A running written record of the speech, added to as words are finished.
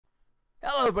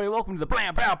Hello, everybody. Welcome to the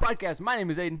Blam Pow Podcast. My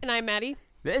name is Aiden. And I'm Maddie.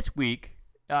 This week,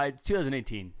 it's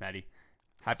 2018, Maddie.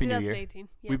 Happy New Year. 2018.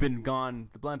 Yeah. We've been gone.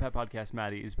 The Blam Pow Podcast,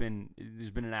 Maddie, there's been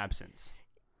an absence.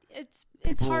 It's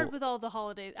hard with all the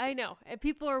holidays. I know. And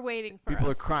people are waiting for People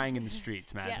us. are crying in the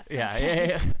streets, Maddie. Yes, Yeah, okay.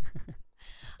 yeah.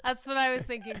 That's what I was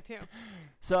thinking too.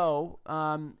 So,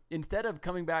 instead of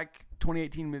coming back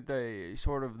 2018 with the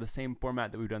sort of the same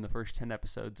format that we've done the first 10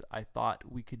 episodes, I thought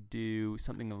we could do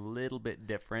something a little bit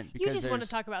different. You just want to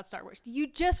talk about Star Wars. You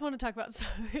just want to talk about Star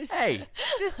Wars. Hey,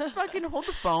 just fucking hold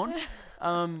the phone.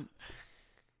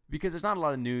 Because there's not a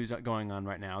lot of news going on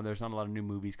right now. There's not a lot of new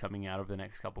movies coming out over the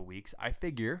next couple of weeks. I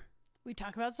figure we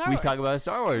talk about Star Wars. We talk about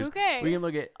Star Wars. Okay. We can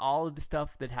look at all of the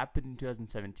stuff that happened in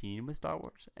 2017 with Star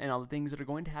Wars and all the things that are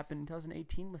going to happen in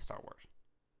 2018 with Star Wars.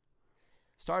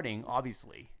 Starting,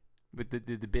 obviously, with the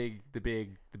big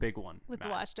one. With Matt.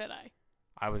 The Last Jedi.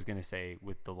 I was going to say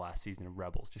with the last season of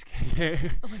Rebels. Just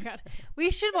kidding. Oh my god.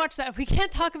 We should watch that. We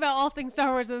can't talk about all things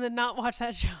Star Wars and then not watch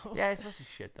that show. Yeah, it's supposed to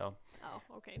shit, though. Oh,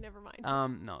 okay. Never mind.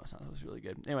 No, it's not. It was really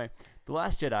good. Anyway, The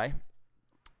Last Jedi,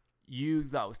 you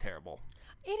thought was terrible.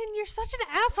 Aiden, you're such an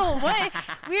asshole. What?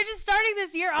 We're just starting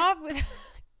this year off with...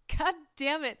 God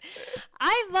damn it.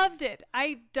 I loved it.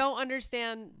 I don't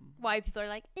understand why people are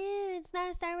like, it's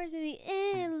not a Star Wars movie.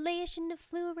 Leia shouldn't have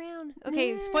flew around.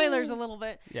 Okay, spoilers a little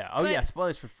bit. Yeah. Oh, yeah.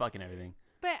 Spoilers for fucking everything.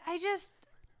 But I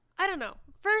don't know.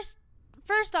 First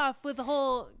off, with the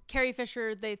whole Carrie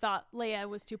Fisher, they thought Leia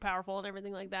was too powerful and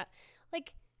everything like that.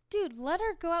 Like, dude, let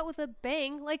her go out with a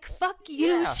bang. Like, fuck you.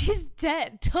 Yeah. She's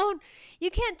dead. You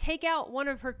can't take out one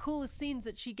of her coolest scenes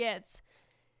that she gets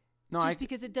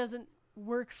because it doesn't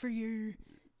work for your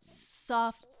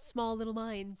soft, small little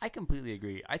minds. I completely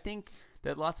agree. I think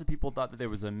that lots of people thought that there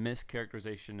was a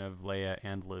mischaracterization of Leia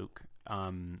and Luke.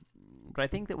 But I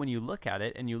think that when you look at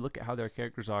it and you look at how their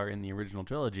characters are in the original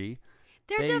trilogy,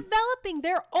 They're developing.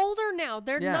 They're older now.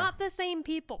 They're Yeah. not the same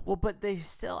people. well, but they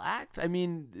still act. I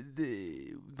mean,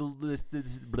 the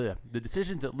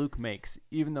decisions that Luke makes,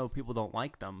 even though people don't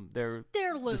like them, they're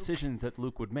Luke. decisions that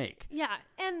Luke would make. Yeah,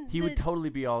 and He would totally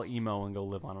be all emo and go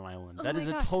live on an island. Oh that my is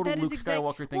a gosh, total that is Luke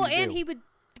Skywalker thing to do. Well, and he would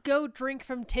go drink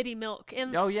from titty milk.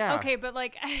 And Oh, yeah. Okay, but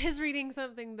like I was reading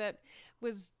something that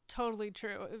was totally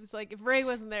true. It was like if Rey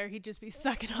wasn't there, he'd just be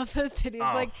sucking off those titties.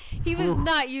 Oh. Like he was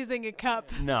not using a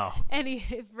cup. No.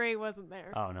 If Rey wasn't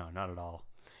there. Oh, no, not at all.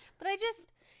 But I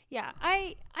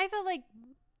felt like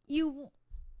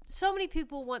so many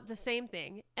people want the same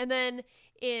thing. And then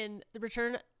in the Force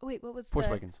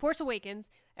Awakens. Force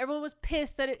Awakens, everyone was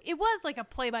pissed that it was like a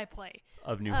play-by-play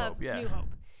Of New Hope, yeah. New Hope.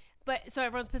 But so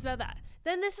everyone's pissed about that.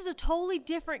 Then this is a totally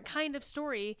different kind of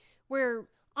story where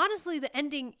honestly the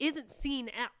ending isn't seen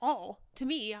at all. To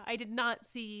me, I did not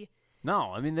see.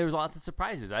 No, I mean there was lots of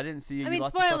surprises. I didn't see. I mean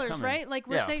lots of stuff spoilers, coming. right? Like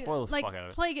we're saying, spoilers the like fuck out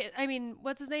of it. Plagueis. I mean,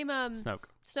 what's his name? Snoke.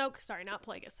 Snoke. Sorry, not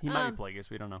Plagueis. He might be Plagueis.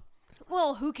 We don't know.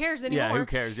 Well, who cares anymore? Yeah, who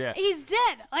cares? Yeah. He's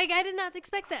dead. Like, I did not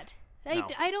expect that. No.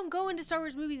 I don't go into Star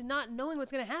Wars movies not knowing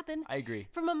what's going to happen. I agree.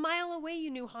 From a mile away,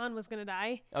 you knew Han was going to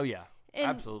die. Oh, yeah. And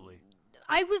Absolutely.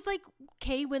 I was like,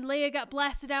 okay, when Leia got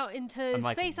blasted out into I'm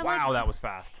like, space, I'm wow, like, that was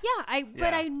fast. yeah,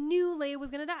 but I knew Leia was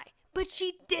going to die. But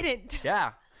she didn't.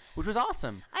 Yeah, which was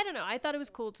awesome. I don't know. I thought it was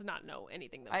cool to not know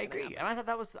anything that was I gonna agree. happen. And I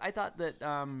thought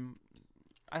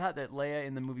that Leia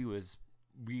in the movie was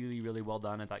really, really well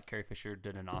done. I thought Carrie Fisher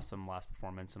did an awesome last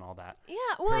performance and all that. Yeah,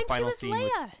 well, Her and she final was scene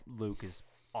Leia. with Luke is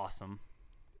awesome.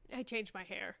 I changed my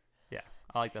hair. Yeah,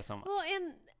 I like that so much. Well,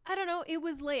 and I don't know. It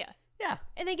was Leia. Yeah.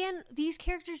 And again, these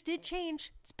characters did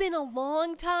change. It's been a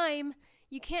long time.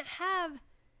 You can't have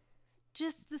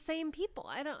just the same people.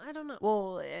 I don't know.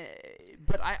 Well,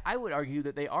 but I would argue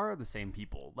that they are the same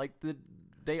people. Like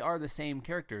they are the same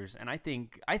characters, and I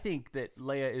think that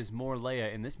Leia is more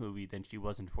Leia in this movie than she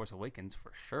was in Force Awakens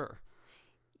for sure.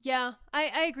 Yeah,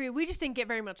 I agree. We just didn't get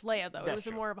very much Leia though. That's It was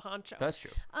true. more of a Han show. That's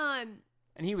true. Um,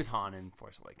 And he was Han in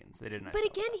Force Awakens. They didn't. but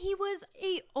again, he was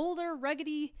a older,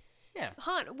 ruggedy Yeah.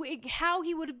 Han. How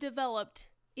he would have developed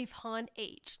if Han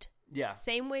aged. Yeah.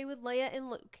 Same way with Leia and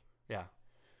Luke. Yeah.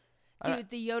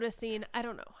 Dude, the Yoda scene. I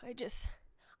don't know.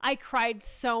 I cried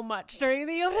so much during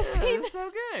the Yoda It scene. was so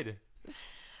good.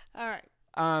 All right.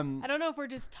 I I don't know if we're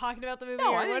just talking about the movie.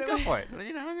 no, or I what didn't go for it.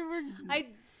 You know, I mean, we're, I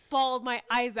bawled my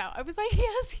eyes out. I was like,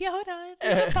 yes, Yoda.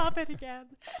 It's a puppet again.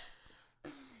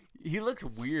 he looks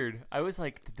weird. I was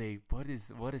like, what is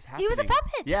happening? He was a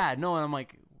puppet. Yeah, no, and I'm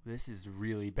like, this is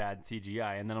really bad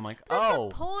CGI. And then I'm like, That's oh,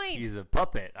 the point. he's a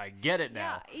puppet. I get it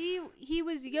now. Yeah, he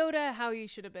was Yoda how he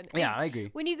should have been. Yeah, And I agree.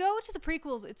 When you go to the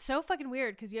prequels, it's so fucking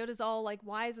weird because Yoda's all like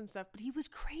wise and stuff, but he was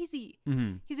crazy.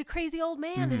 Mm-hmm. He's a crazy old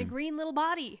man in a green little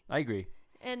body. I agree.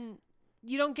 And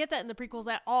you don't get that in the prequels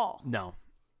at all. No.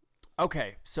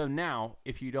 Okay, so now,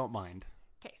 if you don't mind,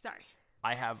 Okay, sorry.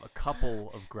 I have a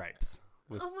couple of gripes.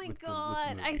 With, Oh my with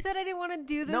god! the I movie. said I didn't want to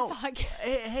do this No, podcast.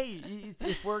 hey,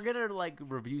 if we're gonna like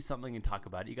review something and talk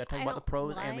about it, you gotta talk I about the don't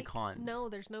pros and the like- cons. No,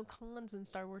 there's no cons in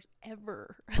Star Wars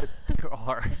ever. But there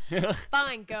are.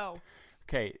 Fine, go.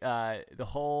 Okay, the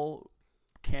whole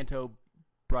Canto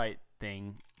Bright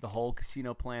thing, the whole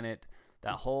Casino Planet,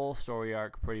 that whole story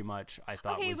arc, pretty much, I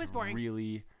thought Okay, it was boring.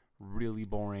 really, really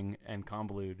boring and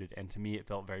convoluted, and to me, it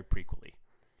felt very prequely,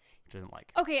 which I didn't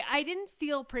like. Okay, I didn't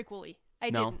feel prequely. I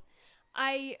No? didn't.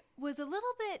 I was a little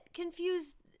bit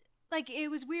confused. Like, it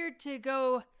was weird to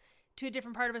go to a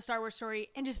different part of a Star Wars story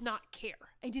and just not care.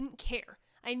 I didn't care.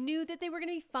 I knew that they were going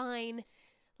to be fine.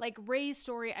 Like, Rey's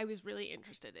story, I was really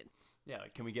interested in. Yeah,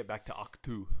 like, can we get back to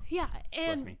Octu? Yeah,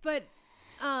 Bless me. and but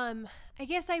I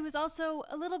guess I was also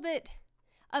a little bit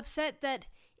upset that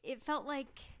it felt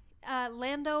like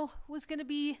Lando was going to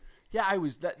be. Yeah, I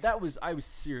was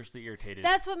seriously irritated.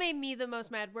 That's what made me the most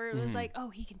mad. Where it was Mm-hmm. like, oh,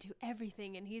 he can do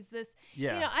everything, and he's this.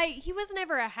 Yeah. You know, he wasn't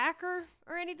ever a hacker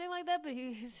or anything like that, but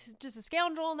he was just a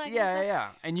scoundrel and that kind of yeah, stuff. yeah.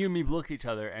 And you and me looked at each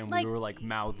other, and Like, we were like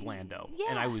mouthed Lando, and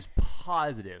yeah. I was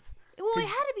positive. Well, it 'Cause-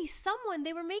 had to be someone.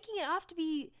 They were making it off to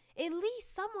be at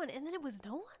least someone, and then it was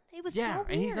no one. It was so Yeah, weird.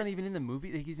 and he's not even in the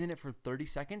movie. Like, he's in it for 30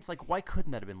 seconds. Like, why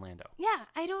couldn't that have been Lando? Yeah,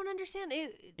 I don't understand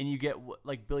it. And you get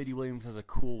like Billy D. Williams has a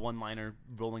cool one-liner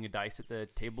rolling a dice at the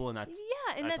table, and that's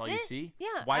Yeah, and that's all it. you see.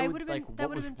 Yeah, Why I would would've been- like that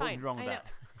what would've was been what was fine. wrong with I that?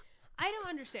 I don't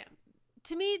understand.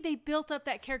 To me, they built up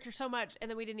that character so much,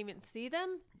 and then we didn't even see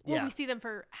them. Well, Yeah. we see them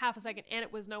for half a second, and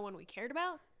it was no one we cared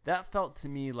about. That felt to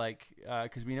me like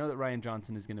because we know that Rian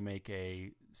Johnson is going to make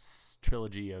a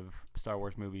trilogy of Star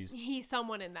Wars movies. He's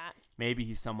someone in that. Maybe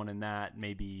he's someone in that.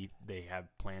 Maybe they have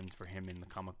plans for him in the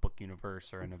comic book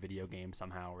universe or in a video game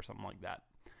somehow or something like that.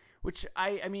 Which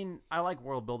I mean, I like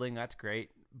world building. That's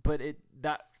great, but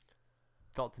that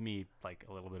felt to me like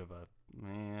a little bit of a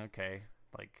okay,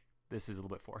 like this is a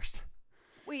little bit forced.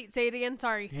 Wait, say it again.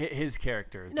 Sorry. His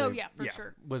character, No, yeah, for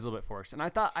sure. was a little bit forced, and I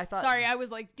thought, Sorry, I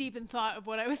was like deep in thought of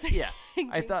what I was saying. yeah,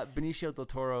 I thought Benicio del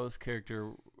Toro's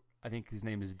character, I think his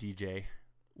name is DJ,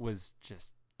 was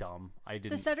just dumb. I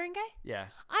didn't. The stuttering guy? Yeah,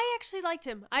 I actually liked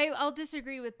him. I'll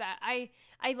disagree with that. I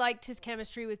liked his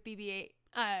chemistry with BB-8.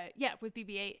 With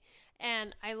BB-8,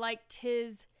 and I liked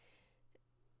his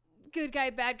good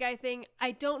guy, bad guy thing.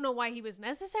 I don't know why he was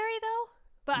necessary though,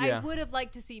 but Yeah. I would have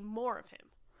liked to see more of him.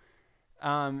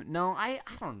 No, I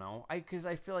don't know. Because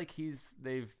I feel like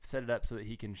they've set it up so that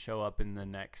he can show up in the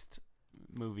next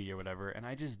movie or whatever, and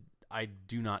I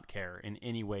do not care in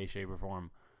any way, shape, or form.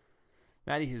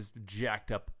 Maddie has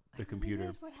jacked up the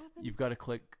computer. What happened? You've got to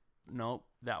click, nope,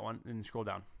 that one, and scroll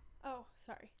down. Oh,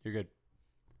 sorry. You're good.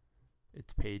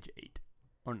 It's page 8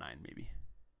 or 9, maybe.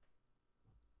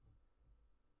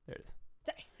 There it is.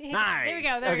 Sorry. Nice. There we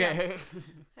go. There we okay. go.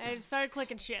 I just started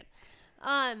clicking shit.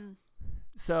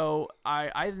 So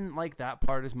I didn't like that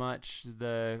part as much. See,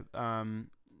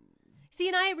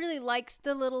 and I really liked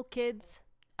the little kids.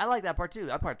 I like that part too.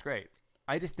 That part's great.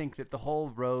 I just think that the whole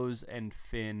Rose and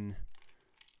Finn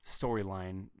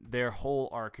storyline, their whole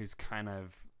arc is kind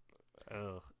of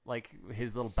like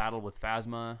his little battle with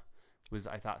Phasma was,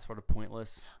 I thought, sort of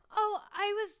pointless. Oh,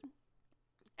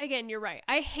 again, you're right.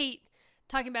 I hate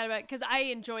talking bad about it because I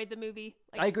enjoyed the movie.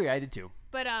 I agree. I did too.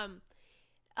 But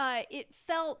it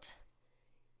felt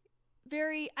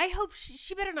very. I hope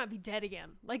she better not be dead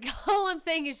again. Like, all I'm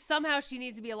saying is somehow she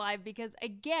needs to be alive because,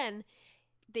 again,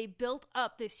 they built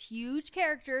up this huge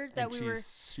character that And we she's were.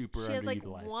 super She has like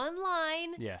underutilized. one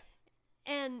line, Yeah.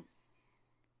 and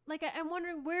like I'm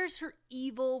wondering where's her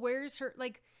evil? Where's her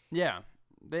like? Yeah.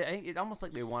 It's almost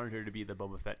like they wanted her to be the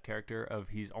Boba Fett character of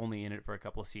he's only in it for a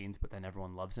couple of scenes, but then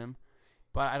everyone loves him.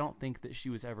 But I don't think that she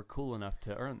was ever cool enough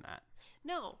to earn that.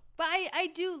 No, but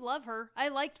I do love her. I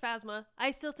liked Phasma.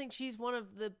 I still think she's one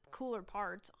of the cooler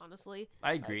parts, honestly.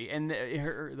 I agree. And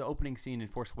the opening scene in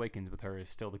Force Awakens with her is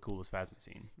still the coolest Phasma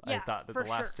scene. I Yeah, thought that for the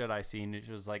Last Jedi scene, it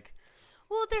was like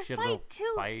Well, their she had a little fight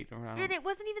too, fight around. and it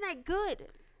wasn't even that good.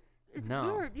 It's No.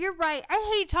 weird. You're right.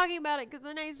 I hate talking about it because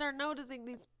then I start noticing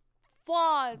these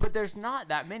flaws. But there's not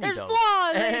that many There's though.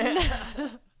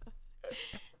 flaws.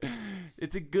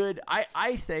 It's a good.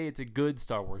 I say it's a good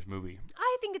Star Wars movie.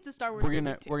 I think it's a Star Wars We're movie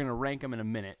gonna too. we're gonna rank them in a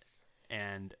minute,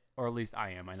 or at least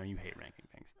I am. I know you hate ranking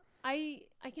things. I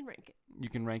can rank it. You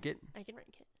can rank it. I can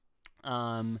rank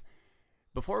it.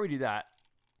 Before we do that,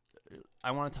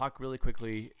 I want to talk really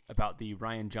quickly about the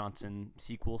Rian Johnson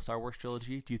sequel Star Wars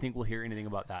trilogy. Do you think we'll hear anything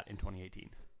about that in 2018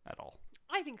 at all?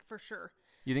 I think for sure.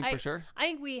 You think for sure?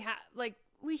 I think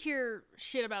we hear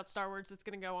shit about Star Wars that's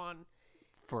going to go on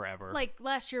forever. Like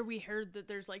last year, we heard that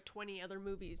there's like 20 other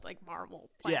movies like Marvel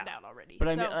planned out already.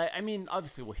 But so, I mean,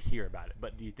 obviously we'll hear about it.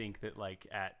 But do you think that like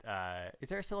is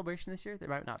there a celebration this year? There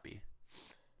might not be.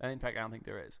 In fact, I don't think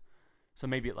there is. So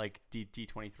maybe at like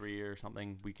D23 or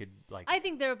something, we could like. I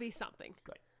think there will be something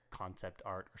like concept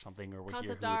art or something, or we'll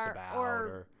hear concept who art it's about,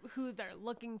 or who they're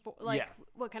looking for, like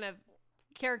what kind of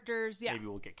characters. Yeah, maybe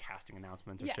we'll get casting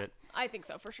announcements or yeah, shit. I think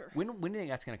so for sure. When do you think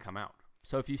that's gonna come out?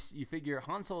 So if you figure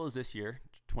Han Solo is this year,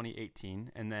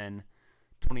 2018, and then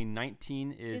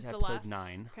 2019 is episode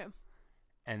 9. Okay.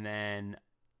 And then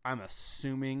I'm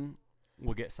assuming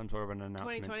we'll get some sort of an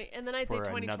announcement. 2020, and then I'd say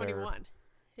 2021.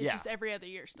 It's just every other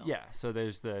year still. Yeah. So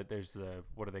there's the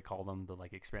what do they call them? The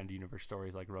like expanded universe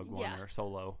stories like Rogue One or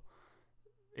Solo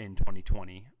in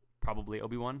 2020. Probably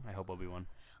Obi-Wan. I hope Obi-Wan.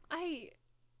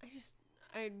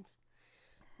 I'm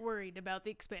worried about the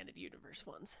expanded universe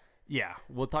ones. Yeah,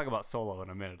 we'll talk about Solo in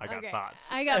a minute. I got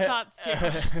thoughts. I got thoughts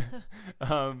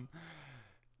too.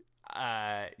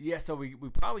 Yeah, so we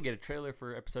probably get a trailer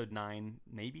for episode 9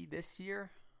 maybe this year.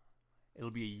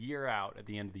 It'll be a year out at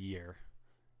the end of the year.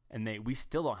 And we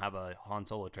still don't have a Han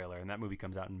Solo trailer, and that movie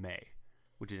comes out in May,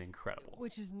 which is incredible.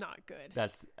 Which is not good.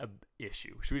 That's a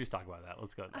issue. Should we just talk about that?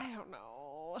 Let's go. I don't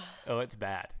know. Oh, it's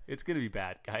bad. It's going to be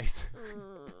bad, guys.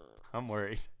 I'm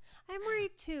worried. I'm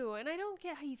worried too, and I don't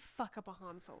get how you fuck up a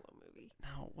Han Solo movie.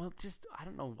 No, well, I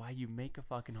don't know why you make a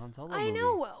fucking Han Solo movie. I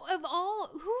know.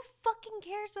 Who fucking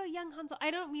cares about young Han Solo? I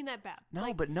don't mean that bad.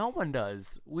 No, but no one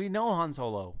does. We know Han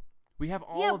Solo. We have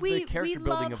all of the character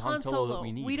building of Han Solo that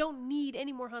we need. We don't need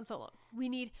any more Han Solo. We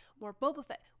need more Boba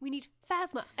Fett. We need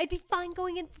Phasma. I'd be fine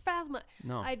going in for Phasma.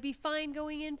 No. I'd be fine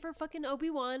going in for fucking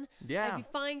Obi-Wan. Yeah. I'd be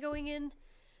fine going in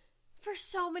for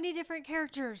so many different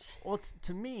characters. Well,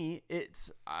 to me,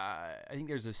 it's I think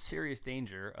there's a serious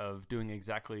danger of doing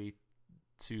exactly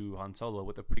to Han Solo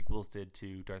what the prequels did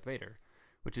to Darth Vader,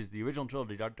 which is the original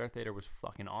trilogy. Darth Vader was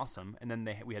fucking awesome, and then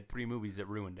we had 3 movies that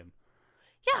ruined him.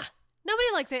 Yeah. Nobody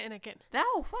likes Anakin.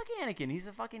 No, fuck Anakin. He's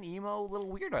a fucking emo little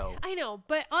weirdo. I know,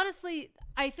 but honestly,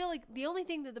 I feel like the only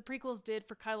thing that the prequels did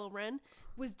for Kylo Ren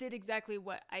did exactly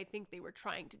what I think they were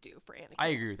trying to do for Anakin. I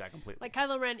agree with that completely. Like,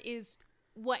 Kylo Ren is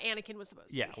what Anakin was supposed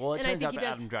to be. Yeah, well, it and turns out that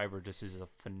Adam Driver just is a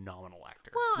phenomenal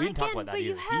actor. Well, we didn't talk about that but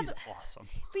either. He's awesome.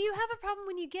 But you have a problem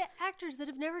when you get actors that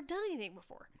have never done anything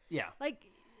before. Yeah. Like,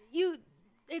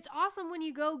 it's awesome when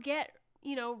you go get,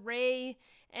 Rey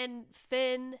and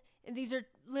Finn, and these are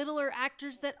littler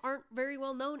actors that aren't very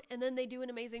well known, and then they do an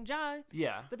amazing job.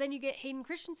 Yeah. But then you get Hayden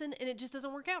Christensen, and it just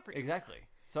doesn't work out for you. Exactly.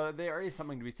 So there is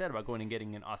something to be said about going and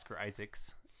getting an Oscar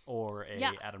Isaacs or a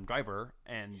Adam Driver,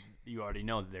 and you already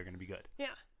know that they're going to be good.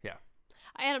 Yeah. Yeah.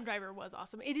 Adam Driver was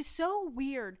awesome. It is so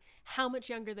weird how much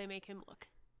younger they make him look.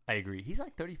 I agree. He's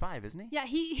like 35, isn't he? Yeah,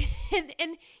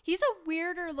 and he's a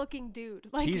weirder looking dude.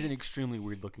 Like, he's an extremely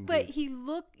weird looking dude. But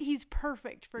he's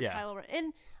perfect for Kylo Ren.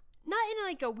 And not in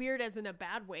like a weird as in a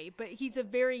bad way, but he's a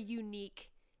very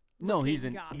unique. No, he's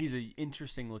an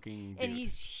interesting looking dude. And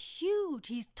he's huge.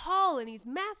 He's tall and he's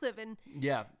massive and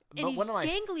yeah, and he's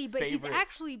gangly, but he's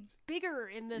actually bigger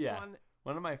in this one.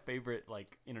 One of my favorite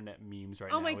like internet memes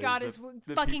right now. Oh my god, is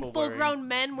fucking full-grown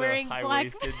men wearing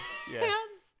black pants. Yeah,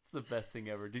 it's the best thing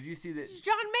ever. Did you see that?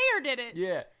 John Mayer did it.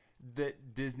 Yeah,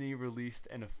 that Disney released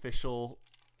an official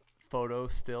photo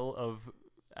still of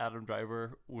Adam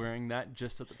Driver wearing that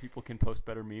just so that people can post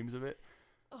better memes of it.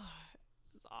 Oh,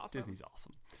 it's awesome. Disney's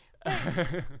awesome.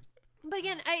 But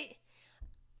again,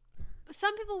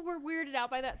 some people were weirded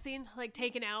out by that scene, like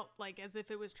taken out, like as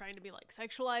if it was trying to be like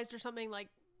sexualized or something. Like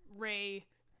Rey,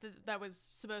 that was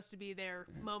supposed to be their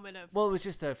moment of. Well, it was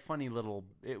just a funny little.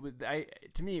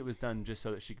 To me, it was done just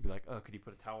so that she could be like, "Oh, could you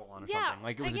put a towel on or something?"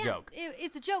 Like it was a joke.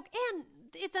 It's a joke, and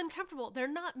it's uncomfortable.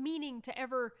 They're not meaning to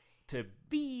ever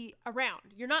be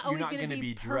around. You're not always going to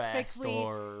be dressed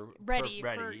or ready.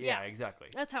 Yeah, exactly.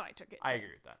 That's how I took it. I agree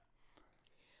with that.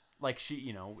 Like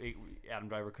Adam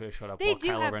Driver could have showed up. They while do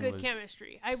Kylo have Ren good was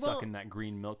chemistry. sucking that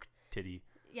green milk titty.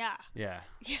 Yeah. Yeah.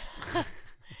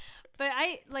 But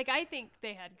I think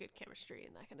they had good chemistry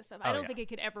and that kind of stuff. I don't think it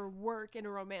could ever work in a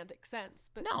romantic sense.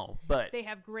 But no, but they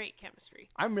have great chemistry.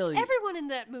 Everyone in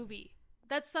that movie.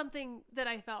 That's something that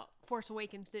I felt Force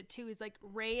Awakens did too. Is like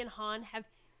Rey and Han have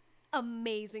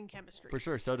amazing chemistry for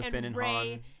sure. So do Finn and Rey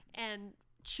Han and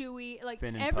Chewie. Like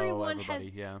Finn and everyone Poe, has.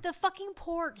 Yeah. The fucking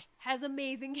Porg has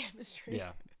amazing chemistry.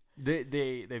 Yeah,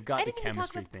 they've got the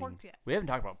chemistry thing. We haven't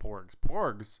talked about Porgs.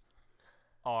 Porgs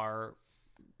are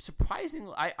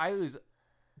surprisingly. I was,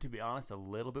 to be honest, a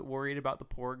little bit worried about the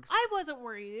Porgs. I wasn't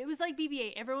worried. It was like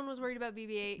BB-8. Everyone was worried about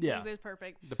BB-8. Yeah, it was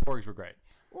perfect. The Porgs were great.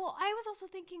 Well, I was also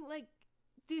thinking like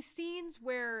the scenes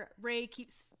where Rey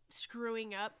keeps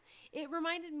screwing up. It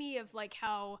reminded me of like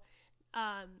how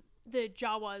the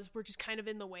Jawas were just kind of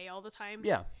in the way all the time.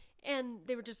 Yeah. And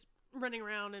they were just running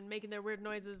around and making their weird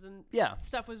noises, and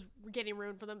stuff was getting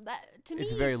ruined for them. That to me,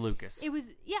 it's very Lucas. It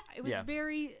was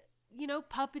very,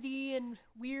 puppety and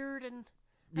weird, and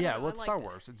well, it's Star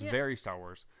Wars. It's very Star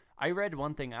Wars. I read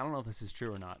one thing, I don't know if this is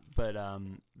true or not, but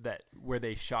that where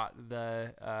they shot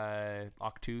the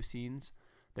Octu scenes,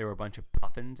 there were a bunch of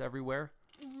puffins everywhere.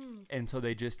 Mm-hmm. And so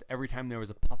they just, every time there was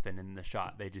a puffin in the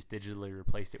shot, they just digitally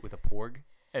replaced it with a porg.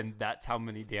 And that's how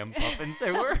many damn puffins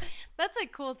there were. That's a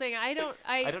cool thing. I don't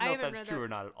know if that's true or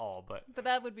not at all, but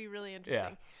that would be really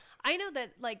interesting. Yeah. I know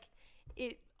that like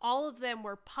all of them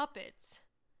were puppets,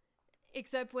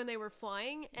 except when they were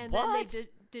flying, and then they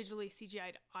digitally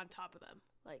CGI'd on top of them.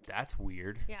 Like that's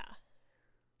weird. Yeah,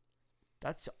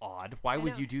 that's odd. Why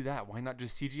would you do that? Why not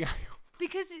just CGI?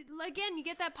 Because again, you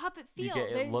get that puppet feel.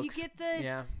 You get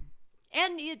the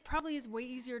and it probably is way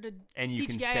easier to and you CGI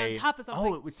can say, on top of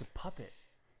something. Oh, it's a puppet.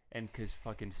 And because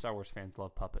fucking Star Wars fans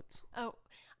love puppets. Oh,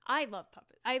 I love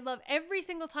puppets. I love every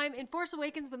single time in Force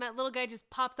Awakens when that little guy just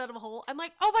pops out of a hole. I'm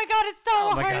like, oh my god, it's Star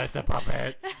Wars! Oh my god, it's a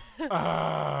puppet!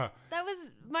 That was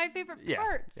my favorite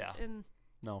parts. Yeah.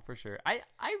 No, for sure. I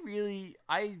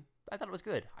thought it was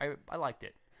good. I liked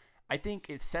it. I think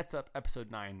it sets up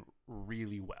Episode 9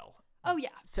 really well. Oh yeah,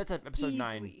 sets up Episode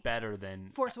 9 better than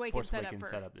Force Awakens set up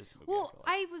this movie. Well,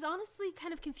 I was honestly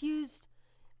kind of confused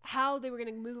how they were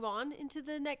going to move on into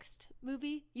the next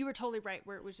movie. You were totally right,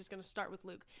 where it was just going to start with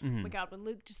Luke. Mm-hmm. Oh my god, when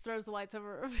Luke just throws the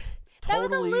lightsaber. That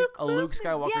was a Luke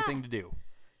Skywalker thing to do.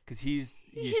 Because he's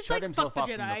shut like, himself off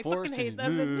Jedi. from the Force. I fucking hate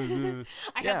them.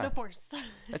 I have no Force.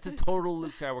 That's a total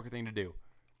Luke Skywalker thing to do.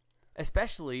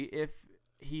 Especially if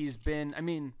he's been, I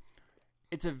mean,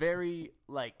 it's a very,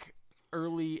 like,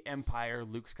 early Empire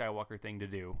Luke Skywalker thing to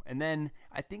do. And then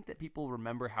I think that people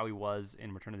remember how he was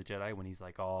in Return of the Jedi when he's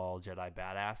like all Jedi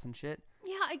badass and shit.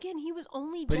 Yeah, again, he was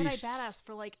only Jedi badass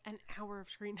for like an hour of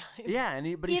screen time. Yeah, and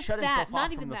he shut himself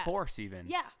off from the Force even.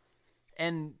 Yeah.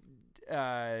 And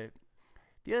the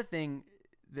other thing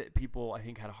that people I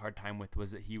think had a hard time with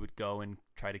was that he would go and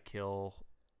try to kill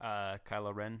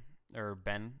Kylo Ren or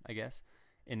Ben, I guess,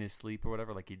 in his sleep or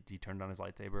whatever. Like he turned on his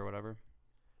lightsaber or whatever.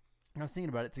 And I was thinking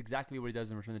about it. It's exactly what he does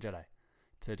in Return of the Jedi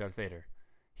to Darth Vader.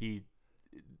 He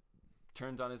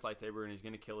turns on his lightsaber and he's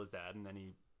going to kill his dad, and then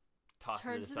he tosses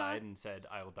it aside and said,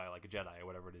 "I will die like a Jedi," or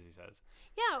whatever it is he says.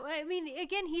 Yeah, I mean,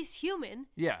 again, he's human.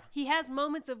 Yeah. He has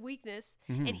moments of weakness,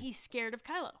 and he's scared of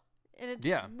Kylo. And it's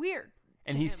weird.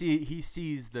 And he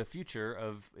sees the future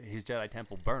of his Jedi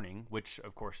temple burning, which,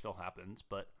 of course, still happens,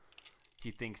 but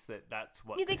he thinks that that's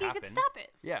what You think he could stop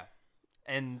it? Yeah.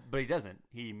 But he doesn't.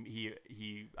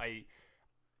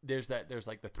 There's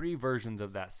like the three versions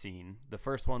of that scene. The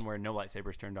first one where no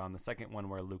lightsabers turned on. The second one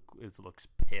where Luke looks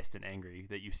pissed and angry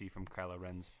that you see from Kylo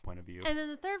Ren's point of view. And then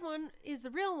the third one is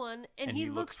the real one, and he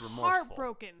looks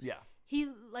heartbroken. Yeah. He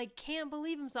like can't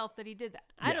believe himself that he did that.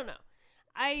 I don't know.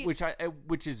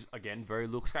 Which is again very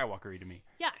Luke Skywalker-y to me.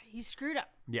 Yeah, he screwed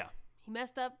up. Yeah. He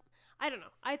messed up. I don't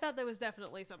know. I thought that was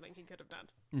definitely something he could have done.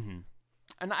 Mm-hmm.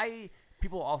 And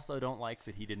people also don't like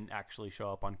that he didn't actually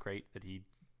show up on Crate, that he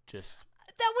just...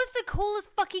 That was the coolest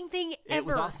fucking thing ever. It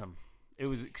was awesome. It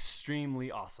was extremely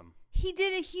awesome. He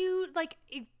did a huge, like,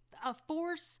 a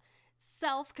Force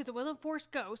self, because it wasn't Force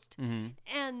Ghost,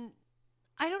 and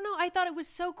I don't know, I thought it was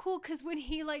so cool, because when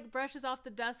he, like, brushes off the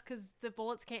dust because the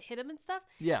bullets can't hit him and stuff,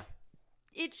 yeah,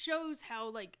 it shows how,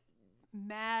 like,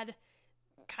 mad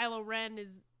Kylo Ren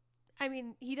is. I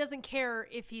mean, he doesn't care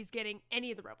if he's getting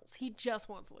any of the rebels. He just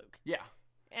wants Luke. Yeah.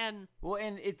 And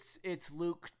it's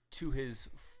Luke to his...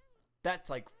 That's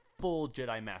like full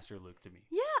Jedi Master Luke to me.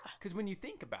 Yeah. Because when you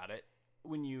think about it,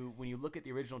 when you look at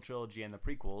the original trilogy and the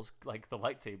prequels, like the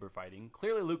lightsaber fighting,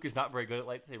 clearly Luke is not very good at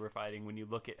lightsaber fighting when you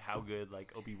look at how good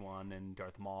like Obi-Wan and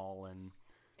Darth Maul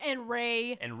and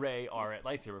Rey are at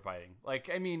lightsaber fighting.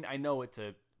 Like, I mean, I know it's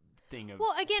a thing of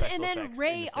special effects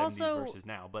Rey in the 70s also versus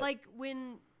now, but like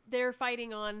when they're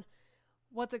fighting on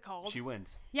what's it called? She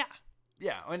wins. Yeah.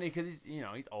 Yeah, and because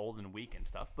he's old and weak and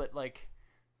stuff, but like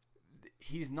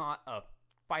he's not a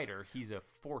fighter. He's a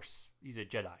Force. He's a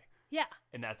Jedi. Yeah.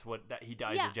 And that's what he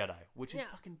dies a Jedi, which is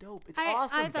fucking dope. It's I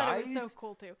awesome, thought guys. It was so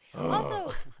cool too.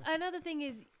 Also, another thing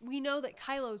is we know that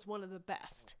Kylo's one of the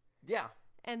best. Yeah.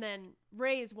 And then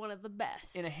Rey is one of the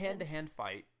best. In a hand-to-hand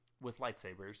fight with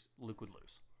lightsabers, Luke would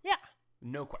lose. Yeah.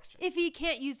 No question. If he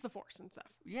can't use the Force and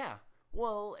stuff. Yeah.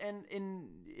 Well, and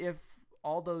if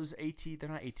all those they're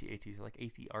not AT-ATs, they're like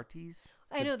AT-RTs.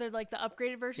 I know, they're like the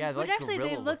upgraded versions, yeah, which like actually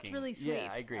they looked really sweet. Yeah,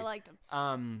 I agree. I liked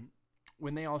them.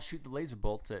 When they all shoot the laser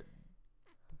bolts at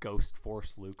Ghost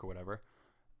Force Luke or whatever,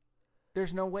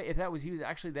 there's no way if he was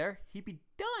actually there, he'd be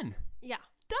done. Yeah.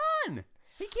 Done.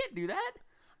 He can't do that.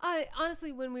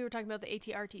 Honestly, when we were talking about the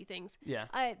ATRT things, Yeah.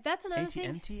 That's another AT&T?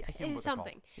 thing. I can't remember Is what they're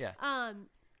something. called. Yeah.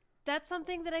 That's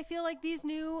something that I feel like this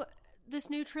new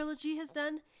trilogy has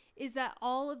done is that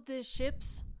all of the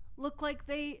ships look like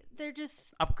they're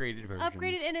just Upgraded versions.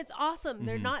 upgraded, and it's awesome.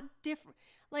 They're not different.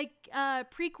 Like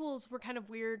prequels were kind of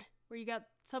weird, where you got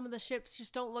some of the ships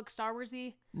just don't look Star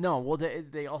Warsy. No, well,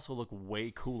 they also look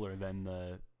way cooler than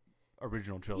the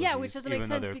original trilogy. Yeah, which doesn't make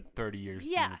sense. They're 30 years.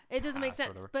 Yeah, it doesn't make past or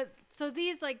sense. whatever. But so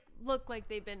these like look like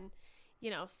they've been,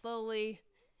 slowly,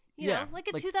 yeah, know, like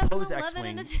a Poe's 2011 X-Wing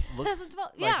and a looks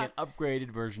 2012. like Yeah, an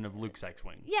upgraded version of Luke's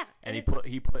X-Wing. yeah, and he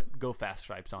it's- put Go Fast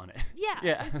stripes on it. Yeah,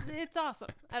 Yeah. it's awesome.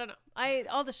 I don't know.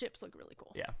 All the ships look really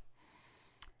cool. Yeah.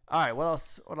 All right, what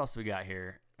else? What else we got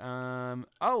here?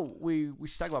 We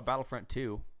should talk about Battlefront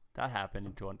 2. That happened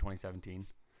in 2017.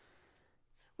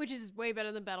 Which is way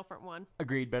better than Battlefront 1.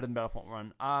 Agreed, better than Battlefront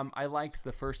 1. I liked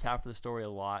the first half of the story a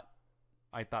lot.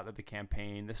 I thought that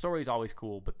the story is always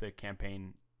cool, but the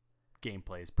campaign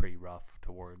gameplay is pretty rough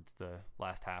towards the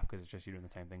last half because it's just you doing the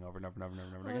same thing over and over and over and over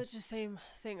and over Oh, again. it's just the same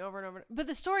thing over and over. But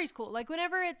the story's cool. Like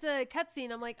whenever it's a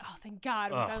cutscene, I'm like, oh, thank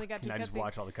God we finally got to Can a I just cutscene.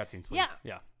 watch all the cutscenes, please? Yeah.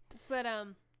 Yeah. But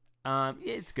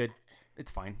It's good.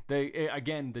 It's fine.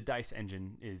 Again, the DICE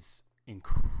engine is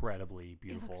incredibly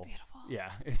beautiful. It looks beautiful.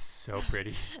 Yeah, it's so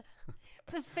pretty.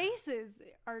 The faces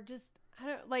are just, I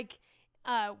don't like.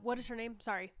 What is her name?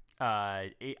 Sorry,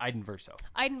 Iden Verso.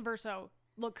 Iden Verso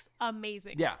looks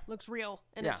amazing. Yeah. Looks real,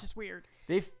 and Yeah. it's just weird.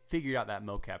 They've figured out that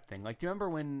mocap thing. Like, do you remember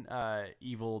when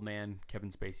evil man Kevin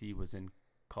Spacey was in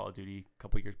Call of Duty a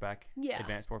couple years back? Yeah.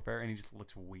 Advanced Warfare, and he just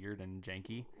looks weird and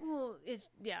janky. Well, it's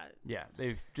Yeah,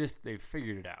 they've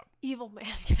figured it out. evil man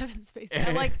Kevin Spacey.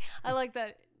 I like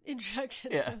that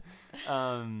introduction. Yeah.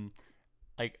 To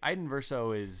Like Iden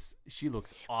Verso she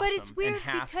looks awesome. But it's weird and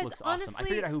Hask because looks awesome. I honestly-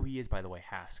 figured out who he is, by the way.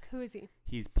 Hask. Who is he?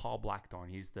 He's Paul Blackthorne.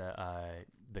 He's the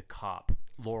cop,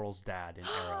 Laurel's dad in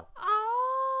Arrow.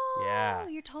 Oh, Yeah.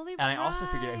 you're totally And right. I also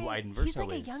figured out who Iden He's Verso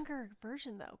like is. a younger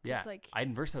version though. 'Cause, Yeah, like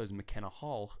Iden Verso is McKenna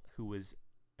Hall, who was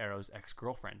Arrow's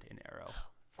ex-girlfriend in Arrow.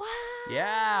 what?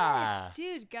 Yeah.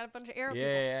 Dude, got a bunch of arrow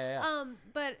Yeah. people.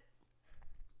 But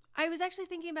I was actually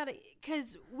thinking about it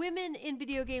because women in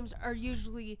video games are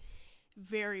usually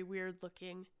very weird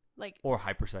looking, like Or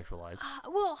hypersexualized.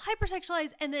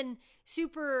 hypersexualized and then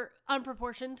super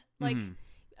unproportioned, like Mhm.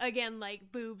 again,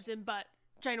 like boobs and butt,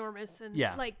 ginormous and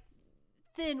Yeah. like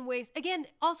thin waist. Again,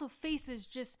 also faces.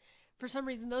 Just for some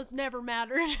reason, those never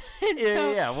mattered. And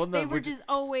so yeah. Well, no, they were just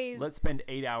always. Let's spend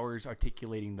 8 hours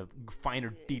articulating the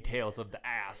finer details of the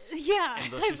ass. Yeah,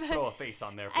 And let's just throw a face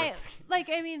on there for a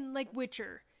second. like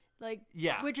Witcher. Like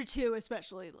Yeah. Witcher 2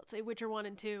 especially. Let's say Witcher 1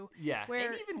 and 2. Yeah.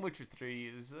 Where and even Witcher 3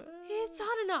 is... it's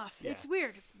on and off. Yeah. It's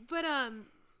weird. But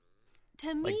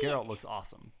to me, like, Geralt looks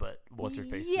awesome, but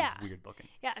what's-her-face Yeah. is weird looking.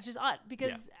 yeah, it's just odd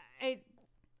because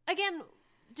again,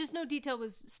 just no detail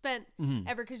was spent Mm-hmm.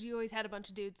 ever because you always had a bunch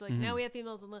of dudes. Like now we have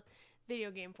females in the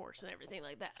video game force and everything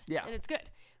like that. Yeah. And it's good.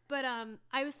 But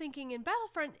I was thinking in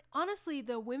Battlefront, honestly,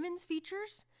 the women's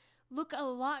features look a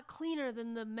lot cleaner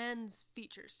than the men's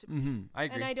features to me. Mm-hmm. I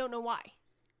agree. And I don't know why.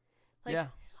 Like, Yeah.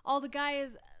 all the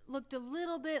guys looked a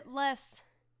little bit less.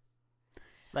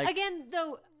 Like, Again,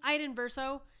 though, Iden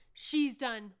Verso, she's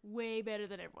done way better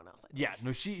than everyone else. I think. yeah,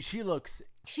 no, she looks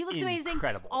She looks amazing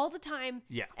incredible. all the time.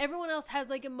 Yeah. Everyone else has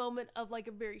like a moment of like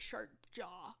a very sharp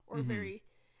jaw or very,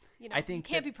 I think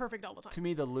you can't that- be perfect all the time. To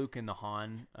me, the Luke and the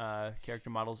Han character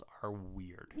models are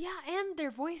weird. Yeah, and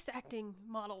their voice acting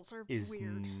models are Is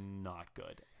weird. not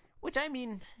good. Which, I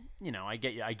mean, I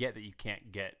get that you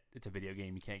can't get... It's a video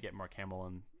game. You can't get Mark Hamill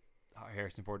and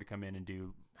Harrison Ford to come in and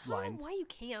do I don't lines. know why you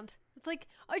can't. It's like,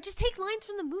 or just take lines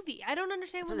from the movie. I don't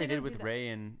understand That's when what they did don't with do that. Rey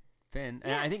and Finn.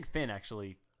 And Yeah. I think Finn,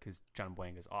 actually, because John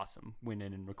Boyega is awesome, went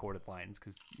in and recorded lines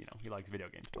because, he likes video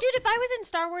games. Dude, if I was in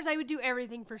Star Wars, I would do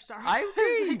everything for Star Wars. I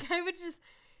agree. Like, I would just,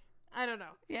 I don't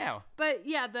know. Yeah. But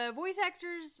yeah, the voice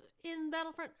actors in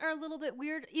Battlefront are a little bit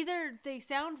weird. Either they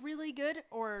sound really good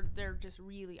or they're just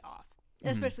really off.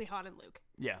 Especially Han and Luke.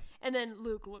 Yeah. And then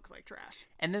Luke looks like trash.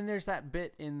 And then there's that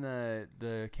bit in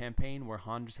the campaign where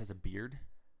Han just has a beard.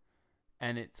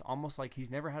 And it's almost like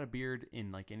he's never had a beard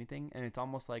in, like, anything. And it's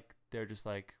almost like they're just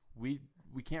like, we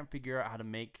can't figure out how to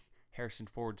make Harrison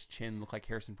Ford's chin look like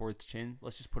Harrison Ford's chin.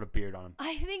 Let's just put a beard on him.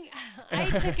 I think I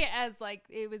took it as like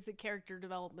it was a character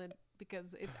development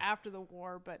because it's after the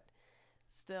war, but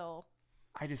still.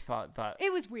 I just thought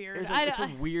It was weird. it's a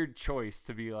weird choice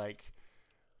to be like,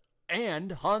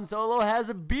 and Han Solo has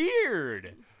a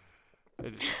beard.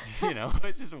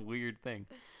 It's just a weird thing.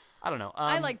 I don't know.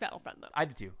 I like Battlefront though. I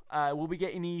do too. Will we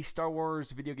get any Star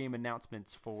Wars video game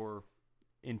announcements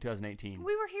in 2018?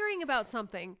 We were hearing about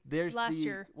something last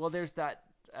year. Well, there's that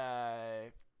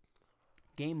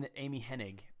game that Amy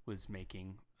Hennig was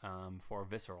making for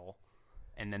Visceral,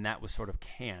 and then that was sort of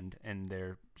canned, and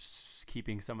they're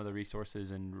keeping some of the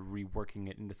resources and reworking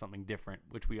it into something different,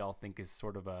 which we all think is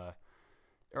sort of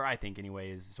or I think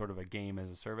anyway, is sort of a game as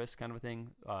a service kind of a thing,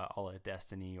 a la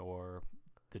Destiny or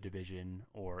The Division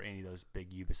or any of those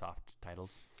big Ubisoft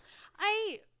titles.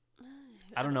 I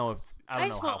don't know how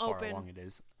far along it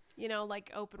is.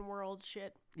 Like open world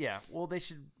shit. Yeah, well, they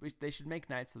should make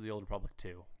Knights of the Old Republic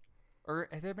 2. Or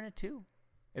have there been a 2?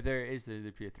 If there is,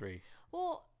 there'd be a 3.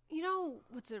 Well,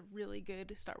 what's a really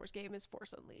good Star Wars game is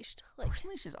Force Unleashed. Force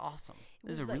Unleashed is awesome.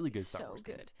 This is a really good Star Wars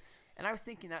game. And I was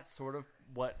thinking that's sort of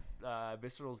what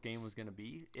Visceral's game was going to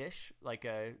be ish, like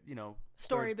a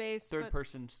story based, third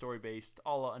person story based,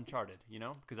 a la Uncharted,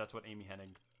 because that's what Amy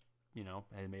Hennig,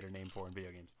 had made her name for in video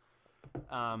games.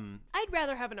 I'd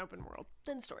rather have an open world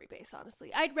than story based.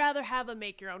 Honestly, I'd rather have a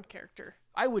make your own character.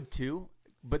 I would too,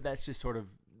 but that's just sort of.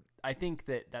 I think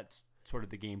that's sort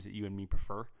of the games that you and me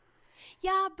prefer.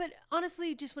 Yeah, but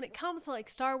honestly, just when it comes to like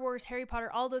Star Wars, Harry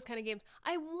Potter, all those kind of games,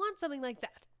 I want something like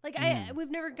that. Like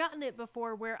we've never gotten it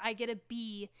before where I get to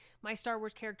be my Star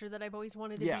Wars character that I've always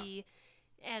wanted to be.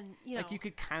 And, like you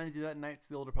could kind of do that in Knights of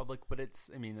the Old Republic, but it's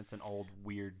an old,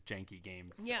 weird, janky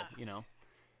game. So, yeah.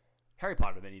 Harry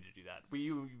Potter, they need to do that.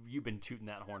 You've been tooting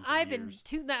that horn for years. I've been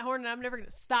tooting that horn and I'm never going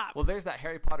to stop. Well, there's that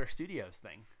Harry Potter Studios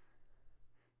thing.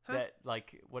 Huh? That,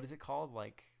 what is it called?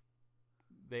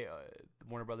 They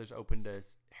Warner Brothers opened a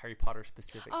Harry Potter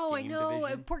specific game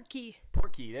division. Portkey.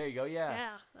 Portkey, there you go, yeah.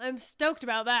 Yeah, I'm stoked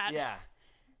about that. Yeah.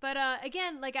 But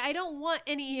again, I don't want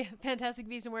any Fantastic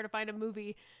Beasts and Where to Find a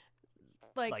movie.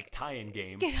 Tie-in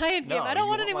game. Tie-in game. I don't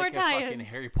want any more tie-ins. A fucking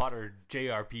Harry Potter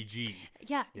JRPG.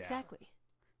 Yeah, exactly.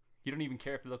 You don't even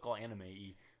care if they look all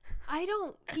anime-y. I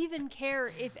don't even care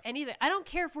if anything. I don't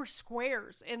care if we're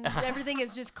squares and everything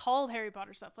is just called Harry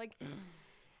Potter stuff.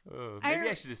 Maybe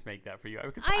I should just make that for you.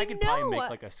 I could probably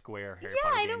make a square Harry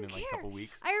Potter game in a couple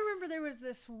weeks. I remember there was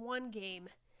this one game,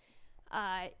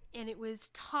 and it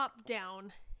was top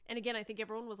down. And again, I think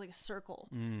everyone was like a circle,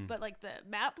 but the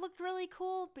map looked really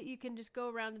cool. But you can just go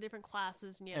around to different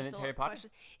classes and it's Harry Potter.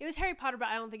 It was Harry Potter, but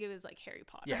I don't think it was like Harry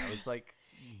Potter. Yeah, it was like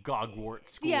Gogwart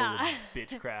School of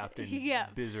Bitchcraft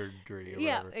and Bizardry. Or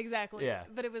yeah, whatever. Exactly. Yeah,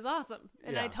 but it was awesome,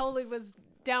 and I totally was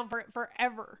down for it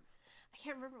forever. I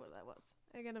can't remember what that was.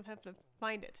 I'm gonna have to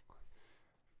find it.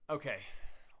 Okay,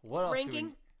 what else?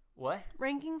 Ranking. What?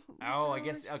 Ranking. I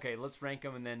guess. Okay, let's rank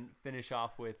them and then finish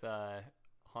off with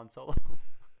Han Solo.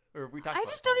 Or if we talk. I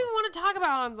just don't even want to talk about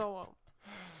Han Solo.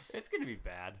 It's gonna be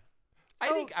bad.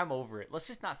 I think I'm over it. Let's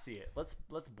just not see it. Let's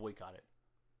boycott it.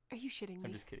 Are you shitting me?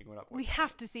 I'm just kidding. We're not. We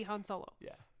have to see Han Solo.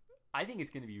 Yeah, I think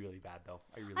it's gonna be really bad though.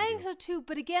 I think so too.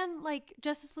 But again,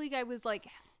 Justice League, I was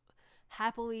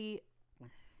happily.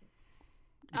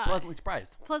 Pleasantly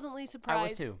surprised. Pleasantly surprised. I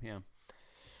was too. Yeah.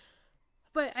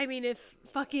 But I mean, if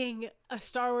fucking a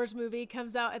Star Wars movie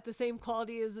comes out at the same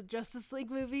quality as a Justice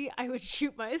League movie, I would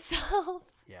shoot myself.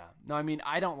 Yeah. No, I mean,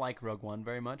 I don't like Rogue One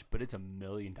very much, but it's a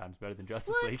million times better than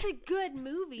Justice League. Well, it's a good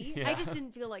movie. Yeah. I just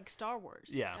didn't feel like Star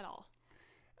Wars at all.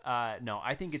 No,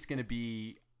 I think it's going to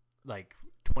be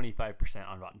 25%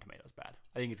 on Rotten Tomatoes bad.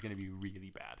 I think it's going to be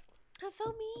really bad. That's so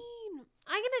mean.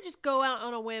 I'm going to just go out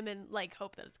on a whim and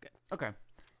hope that it's good. Okay.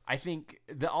 I think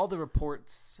all the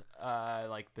reports,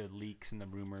 the leaks and the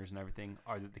rumors and everything,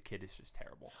 are that the kid is just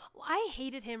terrible. Well, I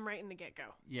hated him right in the get-go.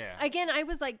 Yeah. Again, I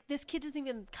was like, this kid doesn't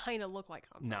even kind of look like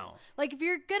Han Solo. No. If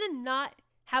you're going to not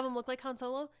have him look like Han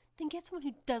Solo, then get someone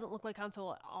who doesn't look like Han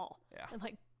Solo at all. Yeah.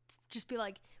 And, just be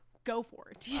go for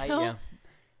it, you know? Yeah.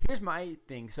 Here's my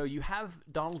thing. So you have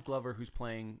Donald Glover who's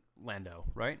playing Lando,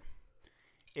 right?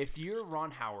 If you're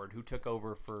Ron Howard, who took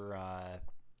over for...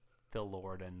 Phil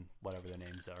Lord and whatever their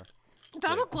names are.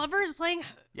 Donald Glover is playing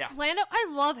Lando? I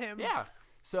love him. Yeah.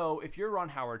 So if you're Ron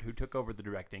Howard, who took over the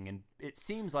directing, and it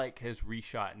seems like has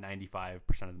reshot 95%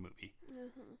 of the movie.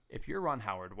 Mm-hmm. If you're Ron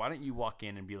Howard, why don't you walk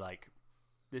in and be like,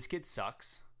 this kid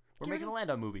sucks. We're making a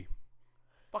Lando movie.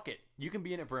 Fuck it. You can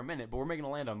be in it for a minute, but we're making a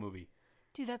Lando movie.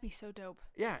 Dude, that'd be so dope.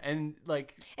 Yeah, and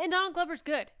And Donald Glover's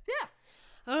good. Yeah.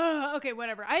 Okay,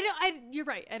 whatever. You're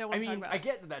right. I don't want to talk about it. I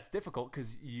get that that's difficult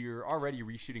because you're already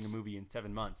reshooting a movie in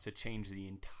 7 months. To change the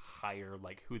entire,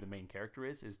 who the main character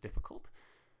is difficult.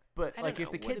 But,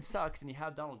 if the kid sucks and you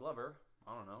have Donald Glover,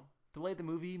 I don't know, delay the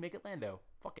movie, make it Lando.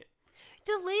 Fuck it.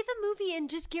 Delay the movie and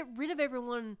just get rid of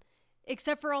everyone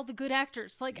except for all the good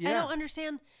actors. I don't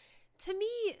understand. To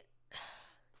me,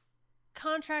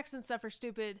 contracts and stuff are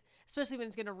stupid, especially when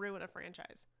it's going to ruin a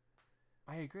franchise.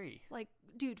 I agree. Like,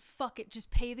 dude, fuck it.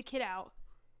 Just pay the kid out.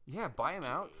 Yeah, buy him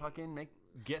out. Fucking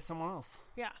get someone else.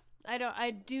 Yeah. I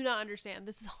do not understand.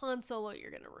 This is Han Solo you're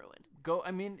going to ruin.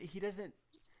 I mean, he doesn't.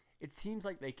 It seems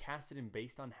like they casted him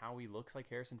based on how he looks like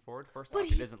Harrison Ford. First But off,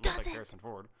 he he doesn't look like doesn't. Harrison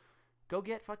Ford. Go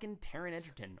get fucking Taron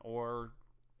Egerton or.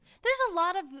 There's a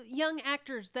lot of young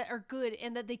actors that are good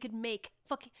and that they could make.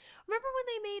 Fucking. Remember when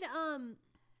they made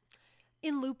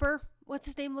in Looper? What's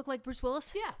his name? Look like Bruce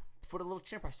Willis. Yeah, put a little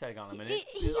chin prosthetic on him, and He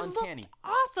it's uncanny. looked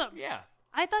awesome. Yeah,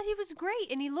 I thought he was great,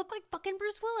 and he looked like fucking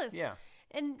Bruce Willis. yeah.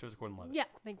 And Joseph Gordon-Levitt. yeah,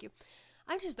 thank you.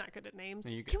 I'm just not good at names.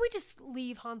 No, you Can we just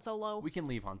leave Han Solo? We can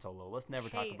leave Han Solo. Let's never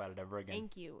talk Hey, about it ever again.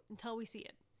 Thank you. Until we see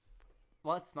it.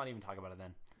 Let's not even talk about it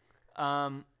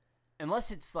then.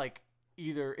 Unless it's like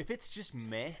either if it's just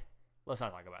meh, let's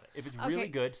not talk about it. If it's really Okay,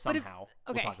 good but if- somehow,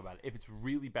 okay. we'll talk about it. If it's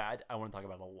really bad, I want to talk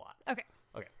about it a lot. Okay.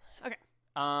 Okay. Okay.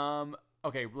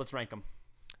 Okay, let's rank them.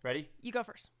 Ready? You go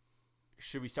first.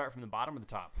 Should we start from the bottom or the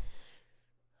top?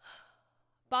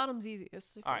 Bottom's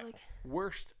easiest. I feel All right. like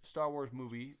Worst Star Wars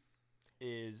movie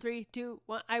is 3, 2,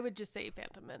 1. I would just say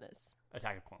Phantom Menace.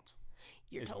 Attack of the Clones.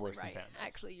 You're It's totally worse than right. Phantom Menace.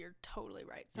 Actually, you're totally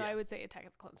right. So Yeah. I would say Attack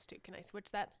of the Clones too. Can I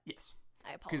switch that? Yes.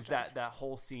 I apologize. Because that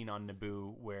whole scene on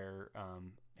Naboo where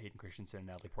Hayden Christensen and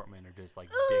Natalie Portman are just like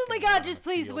Oh my dicking god! around Just the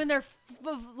please, field. when they're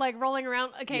like rolling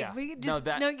around. Okay, Yeah. we No, just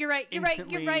that no. You're right. You're right. You're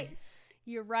instantly- right.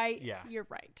 You're right. Yeah. You're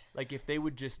right. Like if they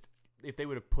would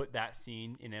have put that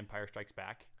scene in Empire Strikes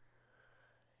Back.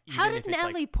 How even did if it's,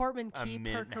 Natalie like, Portman a keep her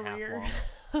minute and a half career?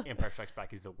 long, Empire Strikes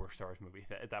Back is the worst Star Wars movie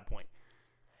at that point.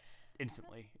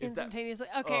 Instantly. If that- Instantaneously.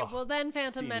 Okay, Ugh, well then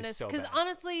Phantom scene is Menace. so Because bad.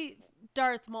 honestly,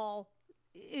 Darth Maul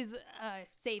is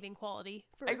saving quality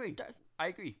for I agree. Darth. I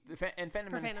agree. And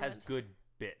Phantom For Menace Phantom has Menace. good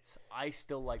bits. I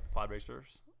still like the Pod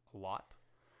Racers a lot.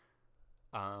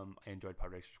 I enjoyed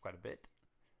Pod Racers quite a bit.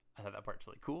 I thought that part's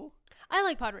really cool. I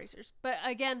like pod racers, but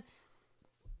again,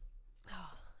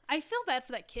 I feel bad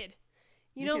for that kid.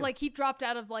 You Me know, too. like he dropped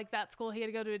out of like that school. He had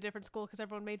to go to a different school because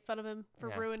everyone made fun of him for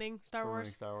Yeah. ruining Star For Wars.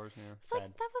 ruining Star Wars, yeah. It's like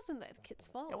Sad. that wasn't that kid's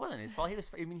fault. It wasn't his fault.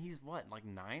 He's what, like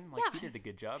 9? Like Yeah. he did a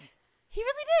good job. He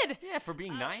really did. Yeah, for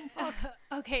being 9. Fuck.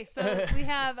 Okay, so we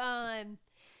have Phantom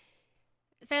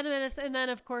Menace, and then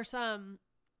of course Revenge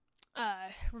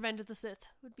of the Sith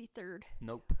would be third.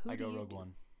 Nope. Who I do go you Rogue do?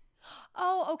 One.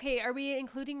 Oh, okay. Are we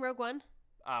including Rogue One?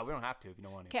 We don't have to if you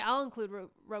don't want to. Okay, I'll include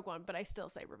Rogue One, but I still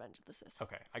say Revenge of the Sith.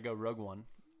 Okay, I go Rogue One,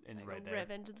 and I right go there.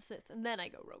 Revenge of the Sith, and then I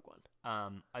go Rogue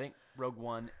One. I think Rogue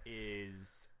One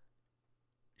is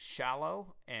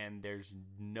shallow, and there's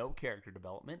no character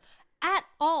development. At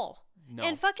all. No.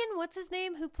 And fucking what's his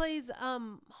name who plays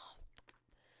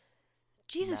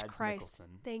Jesus Mads Christ.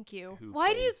 Mikkelsen, Thank you. who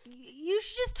Why plays- do you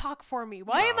should just talk for me.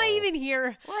 Why am I No. even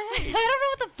here? Well, I hey, don't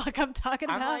know what the fuck I'm talking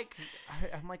about.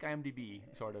 I'm like IMDb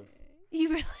sort of. You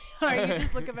really are. You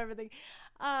just look up everything.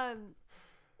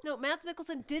 No, Mads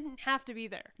Mikkelsen didn't have to be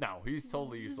there. No, he's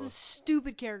totally This is a useless.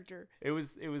 stupid character. It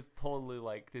was totally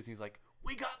like Disney's like,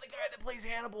 we got the guy that plays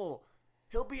Hannibal.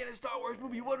 He'll be in a Star Wars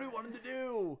movie. What do we want him to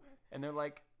do? And they're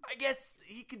like, I guess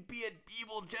he could be an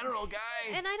evil general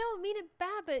guy. And I don't mean it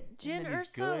bad, but Jyn then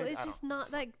he's Erso good. is I just don't-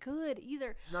 not that good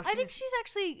either. No, I think she's- she's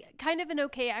actually kind of an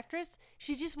okay actress.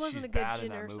 She just wasn't She's a good bad Jyn in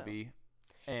that Erso. movie.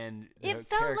 And It the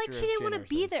felt like character she of didn't Jyn wanna Erso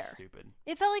be is there. Stupid.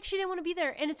 It felt like she didn't want to be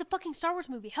there, and it's a fucking Star Wars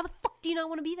movie. How the fuck do you not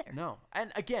want to be there? No,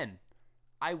 and again,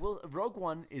 Rogue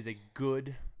One is a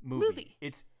good movie.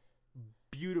 It's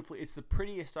beautifully. It's the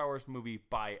prettiest Star Wars movie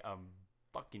by a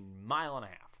fucking mile and a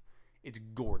half. It's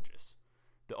gorgeous.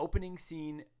 The opening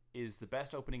scene is the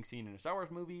best opening scene in a Star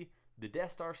Wars movie. The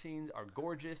Death Star scenes are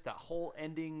gorgeous. That whole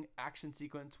ending action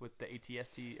sequence with the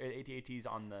AT-ATs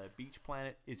on the beach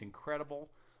planet is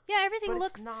incredible. Yeah, everything But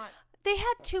looks. it's not. They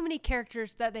had too many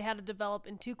characters that they had to develop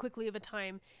in too quickly of a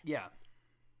time, Yeah,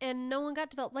 and no one got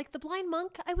developed. Like the blind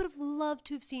monk, I would have loved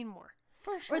to have seen more.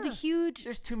 for sure. Or the huge.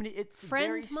 There's too many. It's friend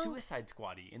very monk. Suicide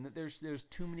Squad-y in that there's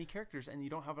too many characters and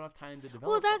you don't have enough time to develop.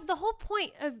 Well, that's them. the whole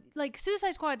point of like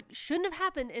Suicide Squad shouldn't have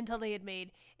happened until they had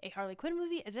made a Harley Quinn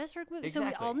movie, a Deathstroke movie, so we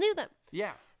Exactly. all knew them.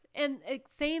 Yeah, And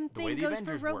same the way thing the goes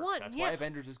Avengers for Rogue work. One. That's yeah. why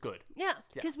Avengers is good. Yeah,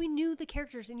 because we knew the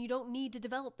characters, and you don't need to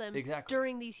develop them Exactly.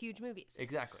 during these huge movies.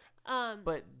 Exactly. Um,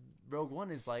 But Rogue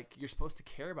One is like you're supposed to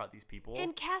care about these people.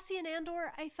 and Cassian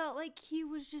Andor, I felt like he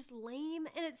was just lame,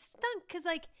 and it stunk because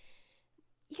like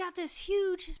you got this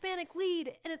huge Hispanic lead,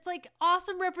 and it's like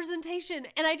awesome representation,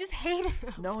 and I just hated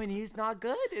him. no, and he's not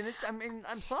good. And it's. I mean,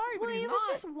 I'm sorry, Well, but he's it not. was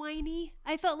just whiny.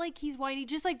 I felt like he's whiny,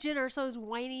 just like Jyn Erso's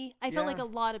whiny. I felt Yeah. like a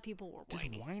lot of people were just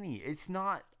whiny. whiny. It's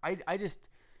not. I just.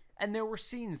 And there were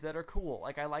scenes that are cool.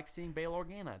 Like I liked seeing Bail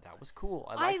Organa. That was cool.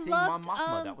 I liked seeing Mon loved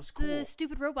Mothma. That was cool. the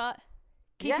stupid robot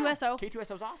Yeah, K2SO.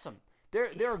 K2SO was awesome.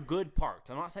 There are good parts.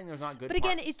 I'm not saying there's not good. But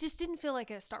again, parts. it just didn't feel like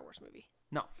a Star Wars movie.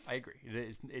 No, I agree.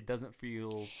 It doesn't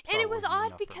feel. And Star it was Wars-y odd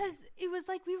enough for me. because it was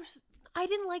like I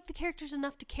didn't like the characters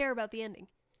enough to care about the ending.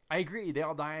 I agree. They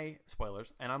all die.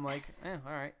 Spoilers. And I'm like, all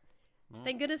right.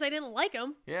 Thank goodness I didn't like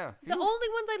them. Yeah. The only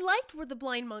ones I liked were the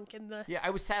blind monk and the. Yeah, I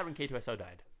was sad when K2SO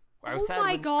died.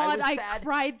 I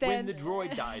cried then. When the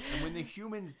droid died and when the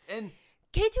humans and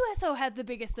K2SO had the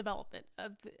biggest development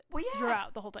of yeah.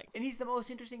 throughout the whole thing. And he's the most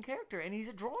interesting character, and he's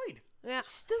a droid. Yeah,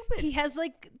 Stupid. He has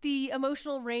like the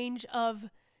emotional range of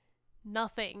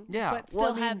nothing. Yeah, but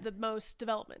still had the most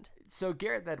development. So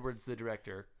Gareth Edwards, the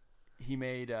director, he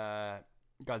made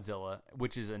Godzilla,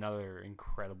 which is another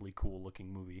incredibly cool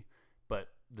looking movie, but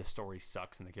the story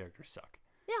sucks and the characters suck.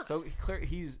 Yeah. So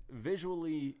he's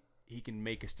visually he can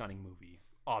make a stunning movie,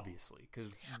 obviously, because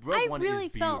I really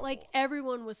felt like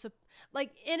everyone was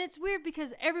like, and it's weird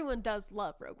because everyone does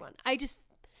love Rogue One. I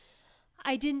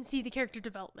didn't see the character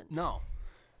development. No,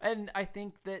 and I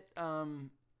think that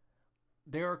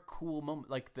there are cool moments,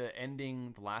 like the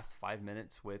ending, the last 5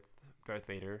 minutes with Darth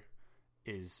Vader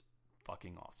is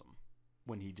fucking awesome.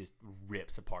 When he just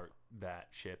rips apart that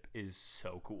ship is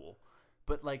so cool.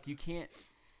 But like you can't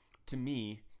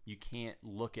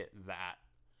look at that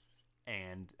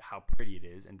and how pretty it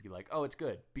is and be like, oh, it's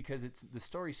good, because the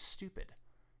story's stupid.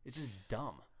 It's just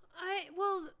dumb.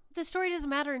 The story doesn't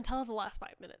matter until the last 5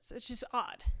 minutes. It's just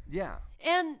odd. Yeah.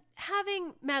 And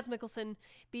having Mads Mikkelsen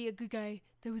be a good guy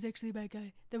that was actually a bad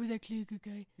guy, that was actually a good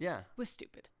guy, was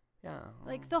stupid. Yeah.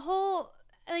 Like the whole,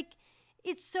 like,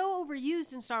 it's so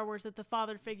overused in Star Wars that the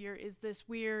father figure is this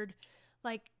weird,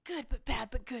 like, good but bad,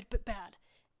 but good but bad.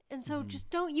 And so just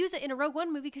don't use it in a Rogue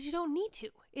One movie because you don't need to.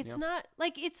 It's not,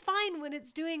 like, it's fine when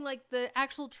it's doing, like, the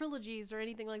actual trilogies or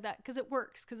anything like that because it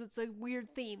works, because it's a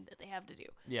weird theme that they have to do.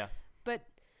 Yeah. But,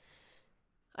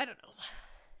 I don't know.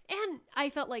 And I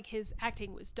felt like his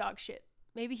acting was dog shit.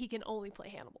 Maybe he can only play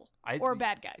Hannibal or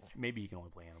bad guys. Maybe he can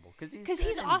only play Hannibal because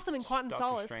he's awesome in Quantum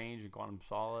Solace. Doctor Strange and Quantum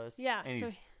Solace. Yeah, and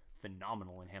he's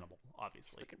phenomenal in Hannibal,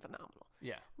 obviously. He's freaking phenomenal.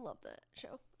 Yeah, love that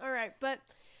show. All right, but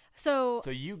so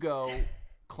you go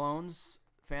Clones,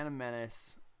 Phantom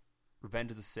Menace,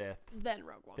 Revenge of the Sith, then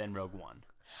Rogue One.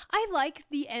 I like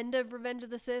the end of Revenge of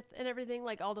the Sith and everything,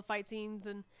 like all the fight scenes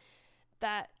and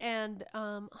that. And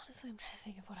honestly, I'm trying to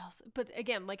think of what else. But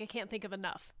again, like I can't think of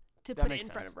enough to put it in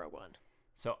front of Rogue One.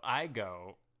 So I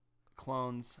go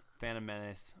Clones, Phantom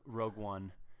Menace, Rogue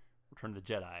One, Return of the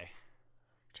Jedi.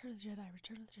 Return of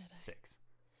the Jedi. 6.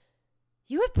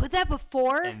 You would put that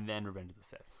before? And then Revenge of the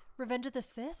Sith. Revenge of the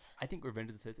Sith? I think Revenge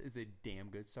of the Sith is a damn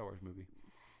good Star Wars movie.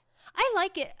 I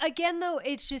like it. Again, though,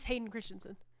 it's just Hayden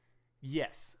Christensen.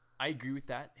 Yes, I agree with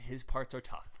that. His parts are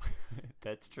tough.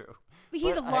 That's true.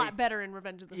 He's a lot better in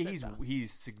Revenge of the Sith,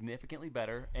 He's significantly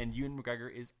better, and Ewan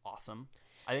McGregor is awesome.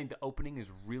 I think the opening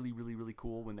is really, really, really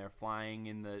cool when they're flying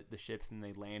in the ships and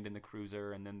they land in the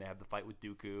cruiser, and then they have the fight with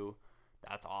Dooku.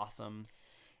 That's awesome.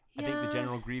 Yeah. I think the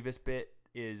General Grievous bit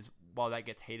is, while that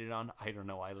gets hated on, I don't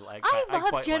know. I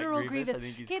love General Grievous. I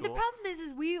think he's cool. The problem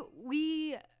is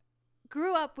we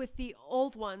grew up with the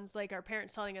old ones, like our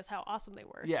parents telling us how awesome they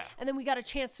were. Yeah. And then we got a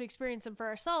chance to experience them for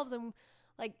ourselves, and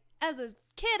like as a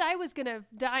kid, I was gonna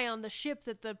die on the ship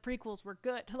that the prequels were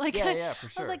good. Like, yeah, for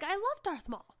sure. I was like, I love Darth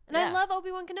Maul, and I love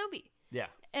Obi-Wan Kenobi. Yeah.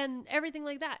 And everything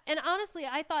like that. And honestly,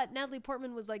 I thought Natalie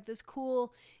Portman was like this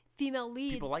cool female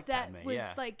lead. People like that Padme, was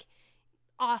like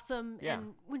awesome. Yeah.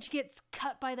 And when she gets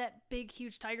cut by that big,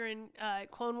 huge tiger in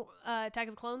Attack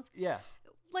of the Clones,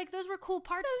 like those were cool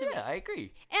parts to me. Yeah, I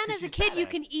agree. And as a kid, you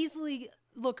can easily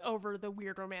look over the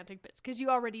weird romantic bits because you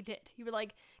already did. You were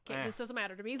like, okay, this doesn't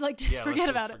matter to me. Like, just forget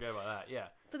about it. Forget about that. Yeah.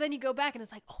 But then you go back and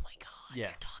it's like, oh my god,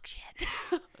 they're dog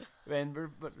shit. And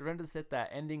but Revenge of the Sith, that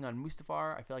ending on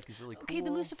Mustafar, I feel like is really cool. Okay, the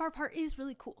Mustafar part is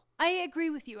really cool. I agree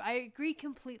with you. I agree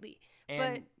completely.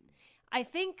 But I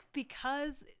think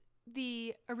because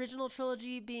the original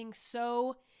trilogy being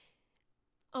so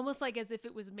almost like as if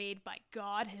it was made by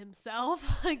God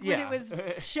himself, like when it was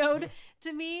showed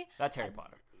to me. That's Harry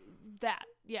Potter.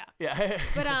 Yeah.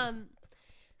 But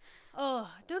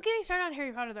don't get me started on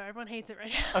Harry Potter though. Everyone hates it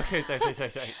right now. Okay, sorry.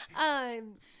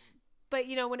 But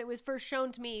when it was first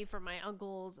shown to me from my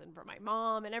uncles and from my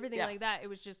mom and everything like that, it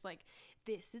was just like,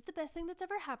 this is the best thing that's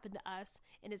ever happened to us,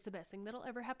 and it's the best thing that'll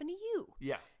ever happen to you.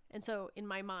 Yeah. And so in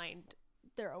my mind,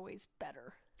 they're always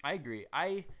better. I agree.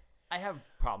 I have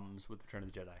problems with Return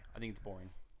of the Jedi. I think it's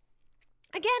boring.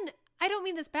 Again, I don't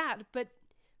mean this bad, but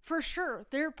for sure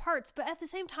there are parts. But at the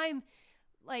same time,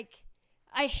 like,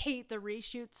 I hate the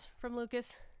reshoots from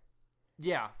Lucas.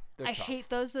 Yeah, I hate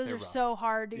those. Those are rough. So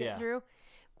hard to get through.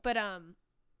 But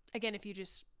again, if you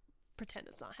just pretend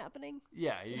it's not happening.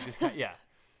 Yeah, you just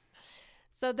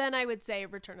So then I would say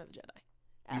Return of the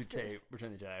Jedi. You'd say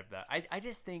Return of the Jedi after that. I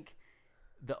just think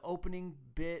the opening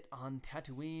bit on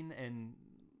Tatooine, and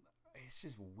it's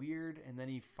just weird, and then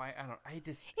he It's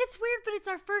weird, but it's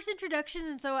our first introduction,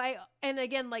 and so and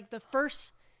again, like, the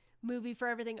first movie for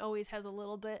everything always has a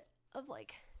little bit of,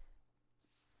 like,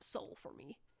 soul for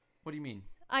me. What do you mean?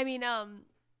 I mean, I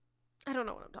don't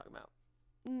know what I'm talking about.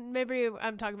 Maybe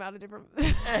I'm talking about a different.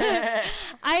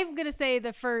 I'm gonna say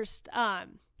the first.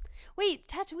 Wait,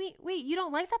 Tatooine. Wait, you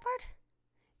don't like that part?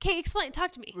 Okay, explain.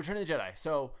 Talk to me. Return of the Jedi.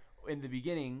 So in the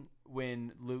beginning,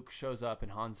 when Luke shows up and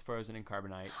Han's frozen in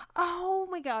carbonite. Oh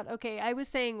my God. Okay, I was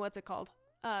saying, what's it called?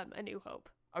 A New Hope.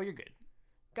 Oh, you're good.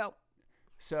 Go.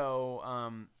 So,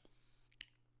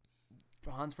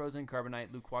 Han's frozen in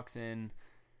carbonite. Luke walks in.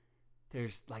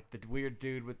 There's like the weird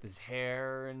dude with his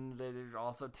hair, and there's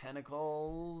also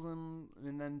tentacles, and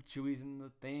then Chewie's in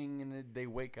the thing, and they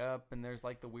wake up, and there's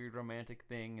like the weird romantic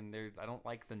thing, and I don't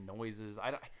like the noises.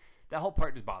 That whole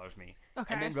part just bothers me.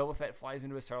 Okay. And then Boba Fett flies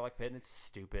into a Sarlacc pit, and it's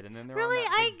stupid. And then they're really, on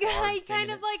that big barge I thing, kind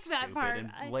and of like it's that stupid. part.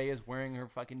 And Leia's wearing her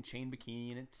fucking chain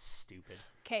bikini, and it's stupid.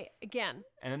 Okay, again.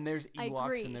 And then there's I Ewoks,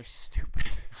 agree. and they're stupid.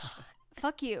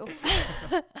 Fuck you.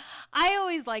 I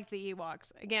always liked the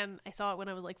Ewoks. Again, I saw it when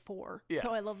I was like 4,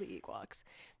 so I love the Ewoks.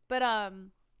 But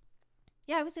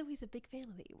yeah, I was always a big fan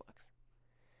of the Ewoks.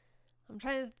 I'm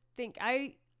trying to think.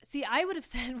 I would have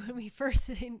said when we first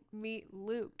meet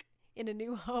Luke in A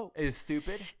New Hope, Is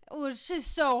stupid. it was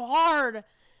just so hard.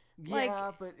 Yeah,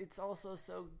 Like, but it's also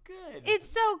so good. it's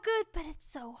so good, but it's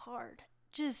so hard.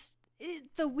 Just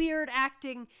the weird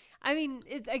acting. I mean,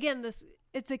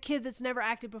 it's a kid that's never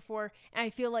acted before, and I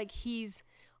feel like he's,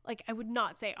 like, I would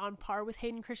not say on par with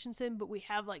Hayden Christensen, but we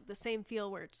have like the same feel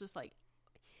where it's just like,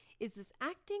 is this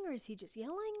acting or is he just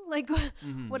yelling? Like,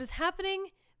 what is happening?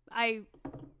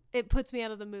 It puts me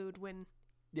out of the mood when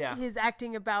his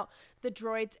acting about the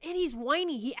droids, and he's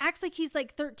whiny. He acts like he's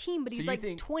like 13, but he's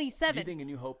like 27. Do you think A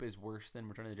New Hope is worse than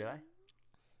Return of the Jedi?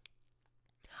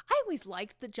 I always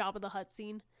liked the Jabba the Hutt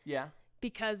scene. Yeah.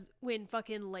 Because when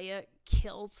fucking Leia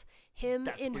kills him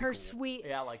in her cool. suite,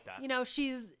 Yeah, I like that. you know,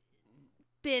 she's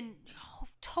been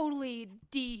totally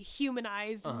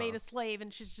dehumanized and made a slave,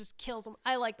 and she just kills him.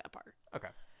 I like that part. Okay.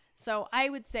 So I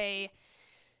would say,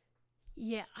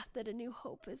 yeah, that A New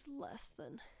Hope is less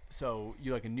than. So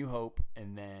you like A New Hope,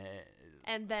 and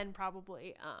then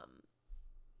probably,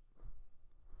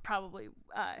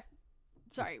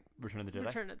 Return of the Jedi.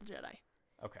 Return of the Jedi.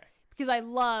 Okay. Because I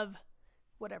love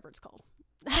whatever it's called.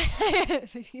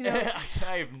 You know,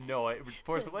 I have no idea.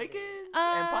 Force Awakens,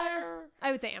 Empire.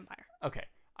 I would say Empire. Okay.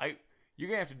 You're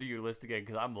gonna have to do your list again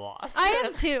because I'm lost. I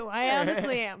am too. I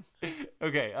honestly am.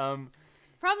 Okay.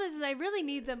 Problem is I really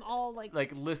need them all like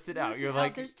listed out. listed You're out.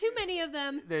 like, There's too many of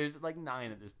them. There's like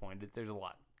 9 at this point. There's a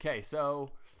lot. Okay,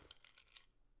 so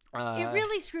It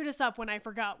really screwed us up when I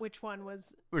forgot which one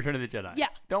was. Return of the Jedi. Yeah.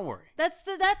 Don't worry. That's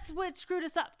what screwed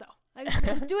us up, though.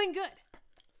 I was doing good.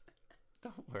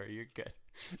 Don't worry, you're good.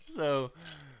 So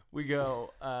we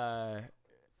go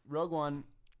Rogue One,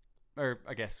 or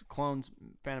I guess Clones,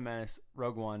 Phantom Menace,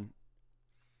 Rogue One,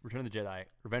 Return of the Jedi,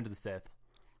 Revenge of the Sith,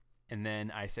 and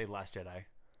then I say Last Jedi.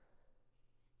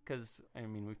 Because I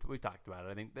mean we've talked about it.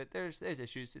 I think that there's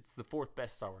issues. It's the 4th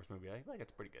best Star Wars movie. I think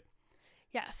it's pretty good.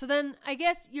 Yeah. So then I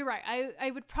guess you're right. I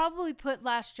would probably put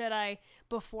Last Jedi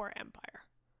before Empire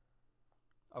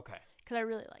Okay. because I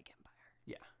really like Empire.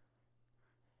 Yeah.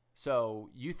 So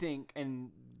you think,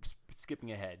 and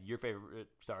skipping ahead, your favorite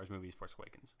Star Wars movie is Force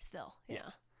Awakens. Still,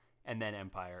 yeah. And then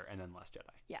Empire, and then Last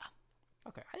Jedi. Yeah.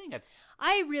 Okay, I think that's...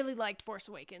 I really liked Force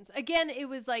Awakens. Again, it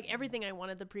was like everything I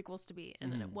wanted the prequels to be,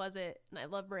 and then it wasn't. And I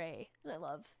love Rey, and I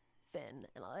love Finn,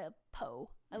 and I love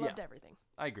Poe. I loved everything.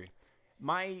 I agree.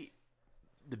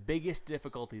 The biggest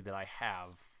difficulty that I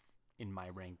have in my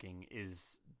ranking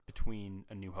is between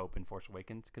A New Hope and Force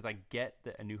Awakens, because I get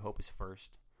that A New Hope is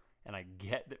first, and I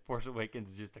get that Force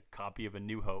Awakens is just a copy of A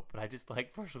New Hope, but I just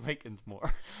like Force Awakens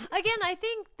more. Again, I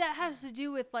think that has to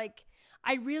do with, like,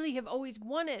 I really have always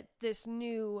wanted this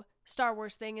new Star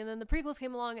Wars thing, and then the prequels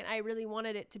came along, and I really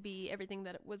wanted it to be everything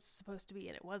that it was supposed to be,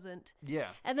 and it wasn't. Yeah.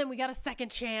 And then we got a second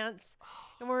chance,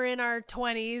 and we're in our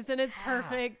 20s, and it's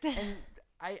perfect. And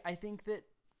I think that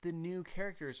the new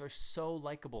characters are so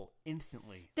likable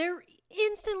instantly. They're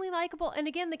instantly likable, and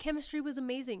again, the chemistry was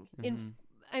amazing.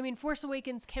 Force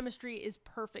Awakens chemistry is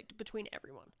perfect between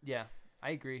everyone. Yeah,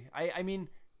 I agree. I mean,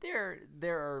 there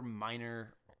are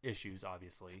minor issues,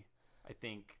 obviously. I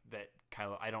think that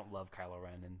I don't love Kylo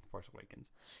Ren in Force Awakens.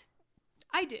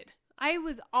 I did. I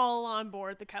was all on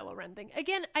board the Kylo Ren thing.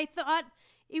 Again, I thought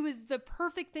it was the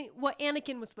perfect thing. What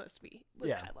Anakin was supposed to be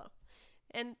was Kylo.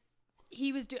 And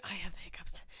he was doing. I have the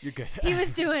hiccups. You're good. He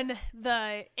was doing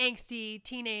the angsty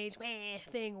teenage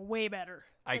thing way better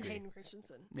I than agree. Hayden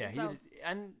Christensen. Yeah,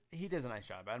 And he does a nice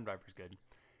job. Adam Driver's good.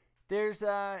 There's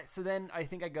so then I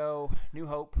think I go New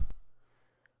Hope,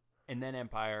 and then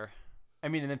Empire.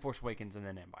 And then Force Awakens, and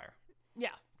then Empire. yeah.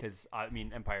 Because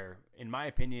Empire, in my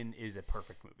opinion, is a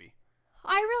perfect movie.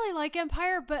 I really like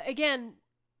Empire, but again,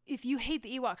 if you hate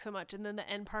the Ewoks so much, and then the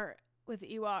end part with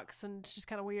the Ewoks, and it's just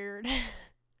kind of weird.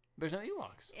 There's no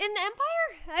Ewoks. In the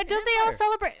Empire? Don't they Empire. all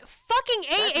celebrate? Fucking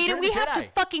That's Aiden, Return we of the have to Jedi.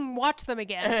 fucking watch them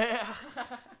again.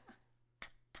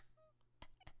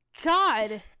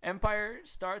 God. Empire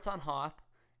starts on Hoth,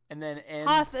 and then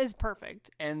Hoth is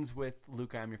perfect. ends with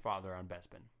Luke, I am your father on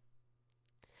Bespin.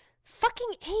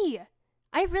 Fucking A.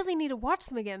 I really need to watch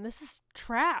them again. This is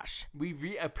trash.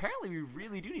 Apparently we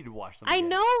really do need to watch them. I again.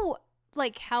 know,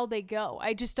 like, how they go.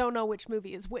 I just don't know which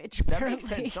movie is which, That apparently. makes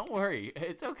sense. Don't worry.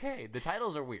 It's okay. The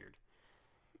titles are weird.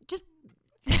 Just...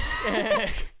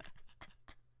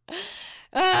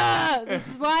 this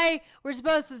is why we're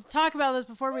supposed to talk about this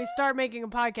before we start making a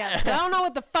podcast. 'Cause I don't know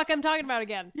what the fuck I'm talking about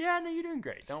again. Yeah, no, you're doing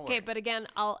great. Don't worry. Okay, but again,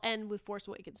 I'll end with Force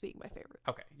Awakens being my favorite.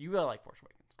 Okay, you really like Force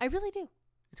Awakens. I really do.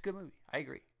 It's a good movie. I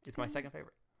agree. It's my second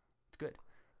favorite. It's good.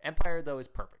 Empire, though, is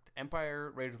perfect.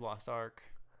 Empire, Raiders of the Lost Ark.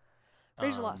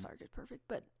 Raiders of the Lost Ark is perfect,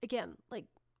 but again, like,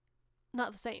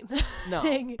 not the same No,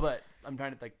 thing. but I'm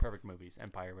trying to think perfect movies.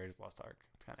 Empire, Raiders of the Lost Ark.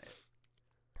 It's kind of it.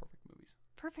 Perfect movies.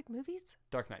 Perfect movies?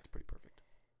 Dark Knight's pretty perfect.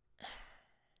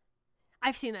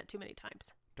 I've seen that too many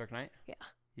times. Dark Knight? Yeah.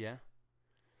 Yeah?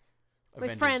 My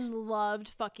Avengers, friend loved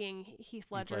fucking Heath Heath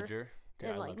Ledger, Ledger. Yeah, I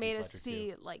and like loved made Heath us Ledger, see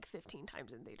too. it like 15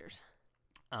 times in theaters.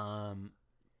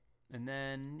 And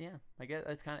then, yeah, I guess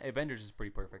that's kind of... Avengers is pretty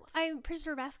perfect.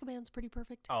 Prisoner of Azkaban's pretty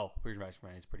perfect. Oh, Prisoner of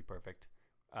Azkaban is pretty perfect.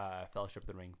 Fellowship of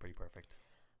the Ring, pretty perfect.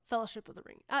 Fellowship of the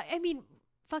Ring.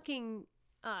 Fucking,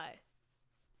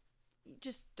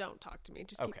 just don't talk to me.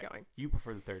 Just keep going. You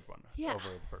prefer the third one Yeah. over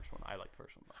the first one. I like the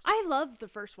first one most. I love the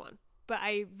first one, but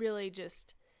I really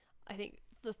I think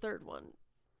the third one,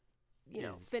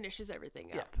 finishes everything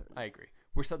Yeah, up. I agree.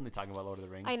 We're suddenly talking about Lord of the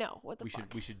Rings. I know. What the we fuck?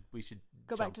 should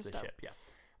Go jump back to the stuff. ship. Yeah.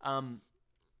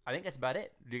 I think that's about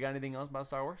it. Do you got anything else about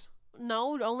Star Wars?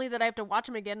 No, only that I have to watch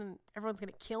them again, and everyone's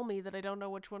gonna kill me that I don't know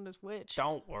which one is which.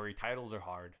 Don't worry. Titles are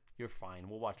hard. You're fine.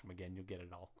 We'll watch them again. You'll get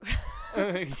it all.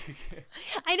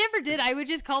 I never did. I would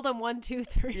just call them 1, 2,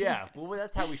 3. Yeah. Well,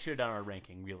 that's how we should have done our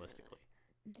ranking, realistically.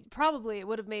 Probably it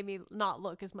would have made me not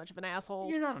look as much of an asshole.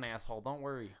 You're not an asshole. Don't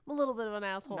worry. I'm a little bit of an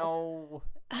asshole. No.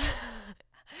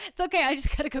 It's okay. I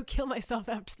just gotta go kill myself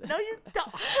after this. No, you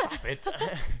don't. Stop it.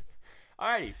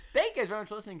 Alrighty. Thank you guys very much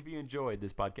for listening. If you enjoyed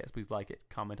this podcast, please like it,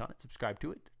 comment on it, subscribe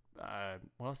to it.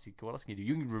 What else can you do?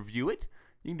 You can review it.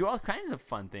 You can do all kinds of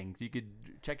fun things. You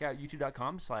could check out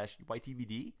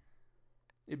youtube.com/YTVD.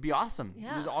 It'd be awesome.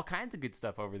 Yeah. There's all kinds of good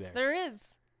stuff over there. There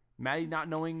is Maddie not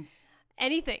knowing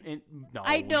anything. no,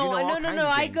 I know. you know all No. kinds of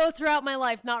I things. go throughout my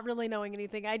life not really knowing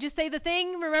anything. I just say the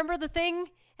thing. Remember the thing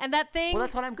and that thing. Well,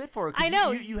 that's what I'm good for. 'Cause I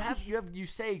know. You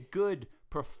say good,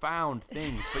 profound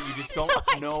things, but you just don't No,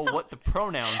 I know don't. what the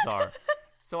pronouns are.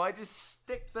 So I just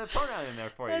stick the pronoun in there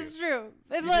for you. That's true.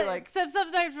 It's be like, like- except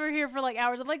sometimes we're here for like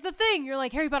hours. I'm like the thing. You're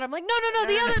like Harry Potter. I'm like no,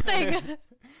 the other thing.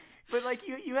 But like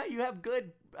you have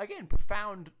good, again,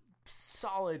 profound,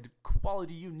 solid,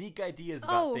 quality, unique ideas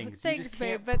about Oh, things. thanks, you just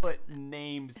can't babe, but- put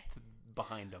names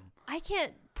behind them. I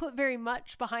can't put very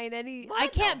much behind any. What? I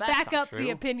can't No, that's back not up the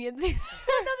true. opinions. No,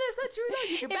 that's not true. No,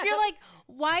 you can If back you're up- like,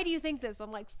 why do you think this?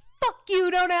 I'm like, fuck you.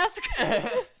 Don't ask.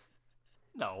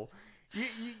 no,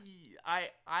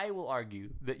 I will argue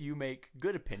that you make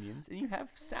good opinions and you have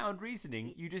sound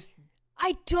reasoning. You just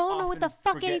I don't know what the often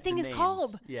fuck forget anything the is names.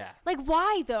 called. Yeah, Like,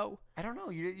 why though? I don't know.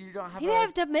 You don't have. You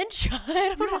have dementia. I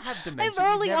don't You know. don't have dementia. I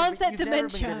have early You've never onset been, you've never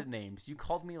dementia. been good at names. You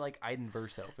called me like Aiden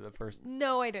Verso for the first.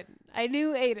 No, I didn't. I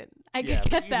knew Aiden. I Yeah,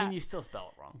 could but get you, that. you still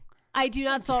spell it wrong. I do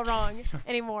not spell it just wrong kidding. You don't spell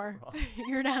anymore. it wrong.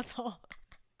 You're an asshole.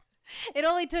 It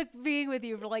only took being with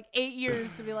you for like 8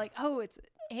 years to be like, oh, it's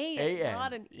A-N,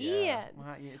 not an E-N. Yeah.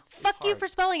 Well, it's Fuck you hard. for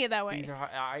spelling it that way. Things are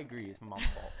hard. I agree. It's my mom's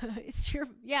fault. It's your,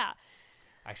 yeah.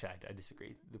 Actually, I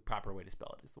disagree. The proper way to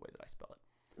spell it is the way that I spell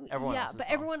it. Everyone yeah, else is but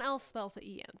wrong. everyone else spells it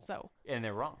E-N, so. And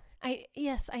they're wrong.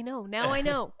 Yes, I know. Now I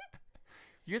know.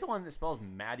 You're the one that spells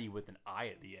Maddie with an I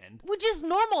at the end. Which is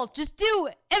normal. Just do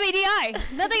M-A-D-I.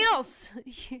 Nothing else.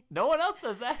 No one else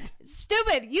does that.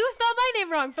 Stupid. You spelled my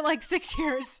name wrong for like 6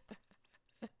 years.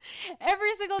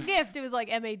 Every single gift, it was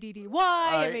like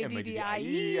M-A-D-D-Y,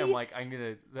 M-A-D-D-I-E. I'm like, I'm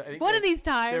going to... I think One that of these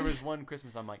times. There was one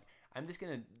Christmas, I'm like, I'm just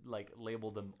going to like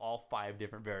label them all 5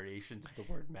 different variations of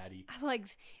the word Maddie. I'm like,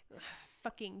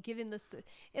 fucking giving this to,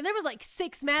 and there was like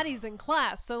 6 Maddies in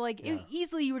class, so like Yeah.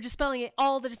 easily you were just spelling it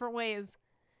all the different ways.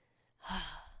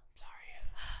 Sorry.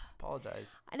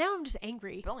 Apologize. And now I'm just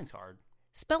angry. Spelling's hard.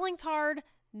 Spelling's hard.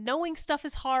 Knowing stuff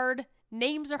is hard.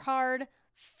 Names are hard.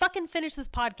 Fucking finish this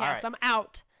podcast. right. I'm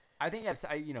out. I think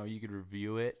you could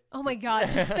review it. Oh my god,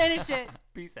 just finish it,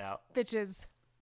 Peace out. bitches.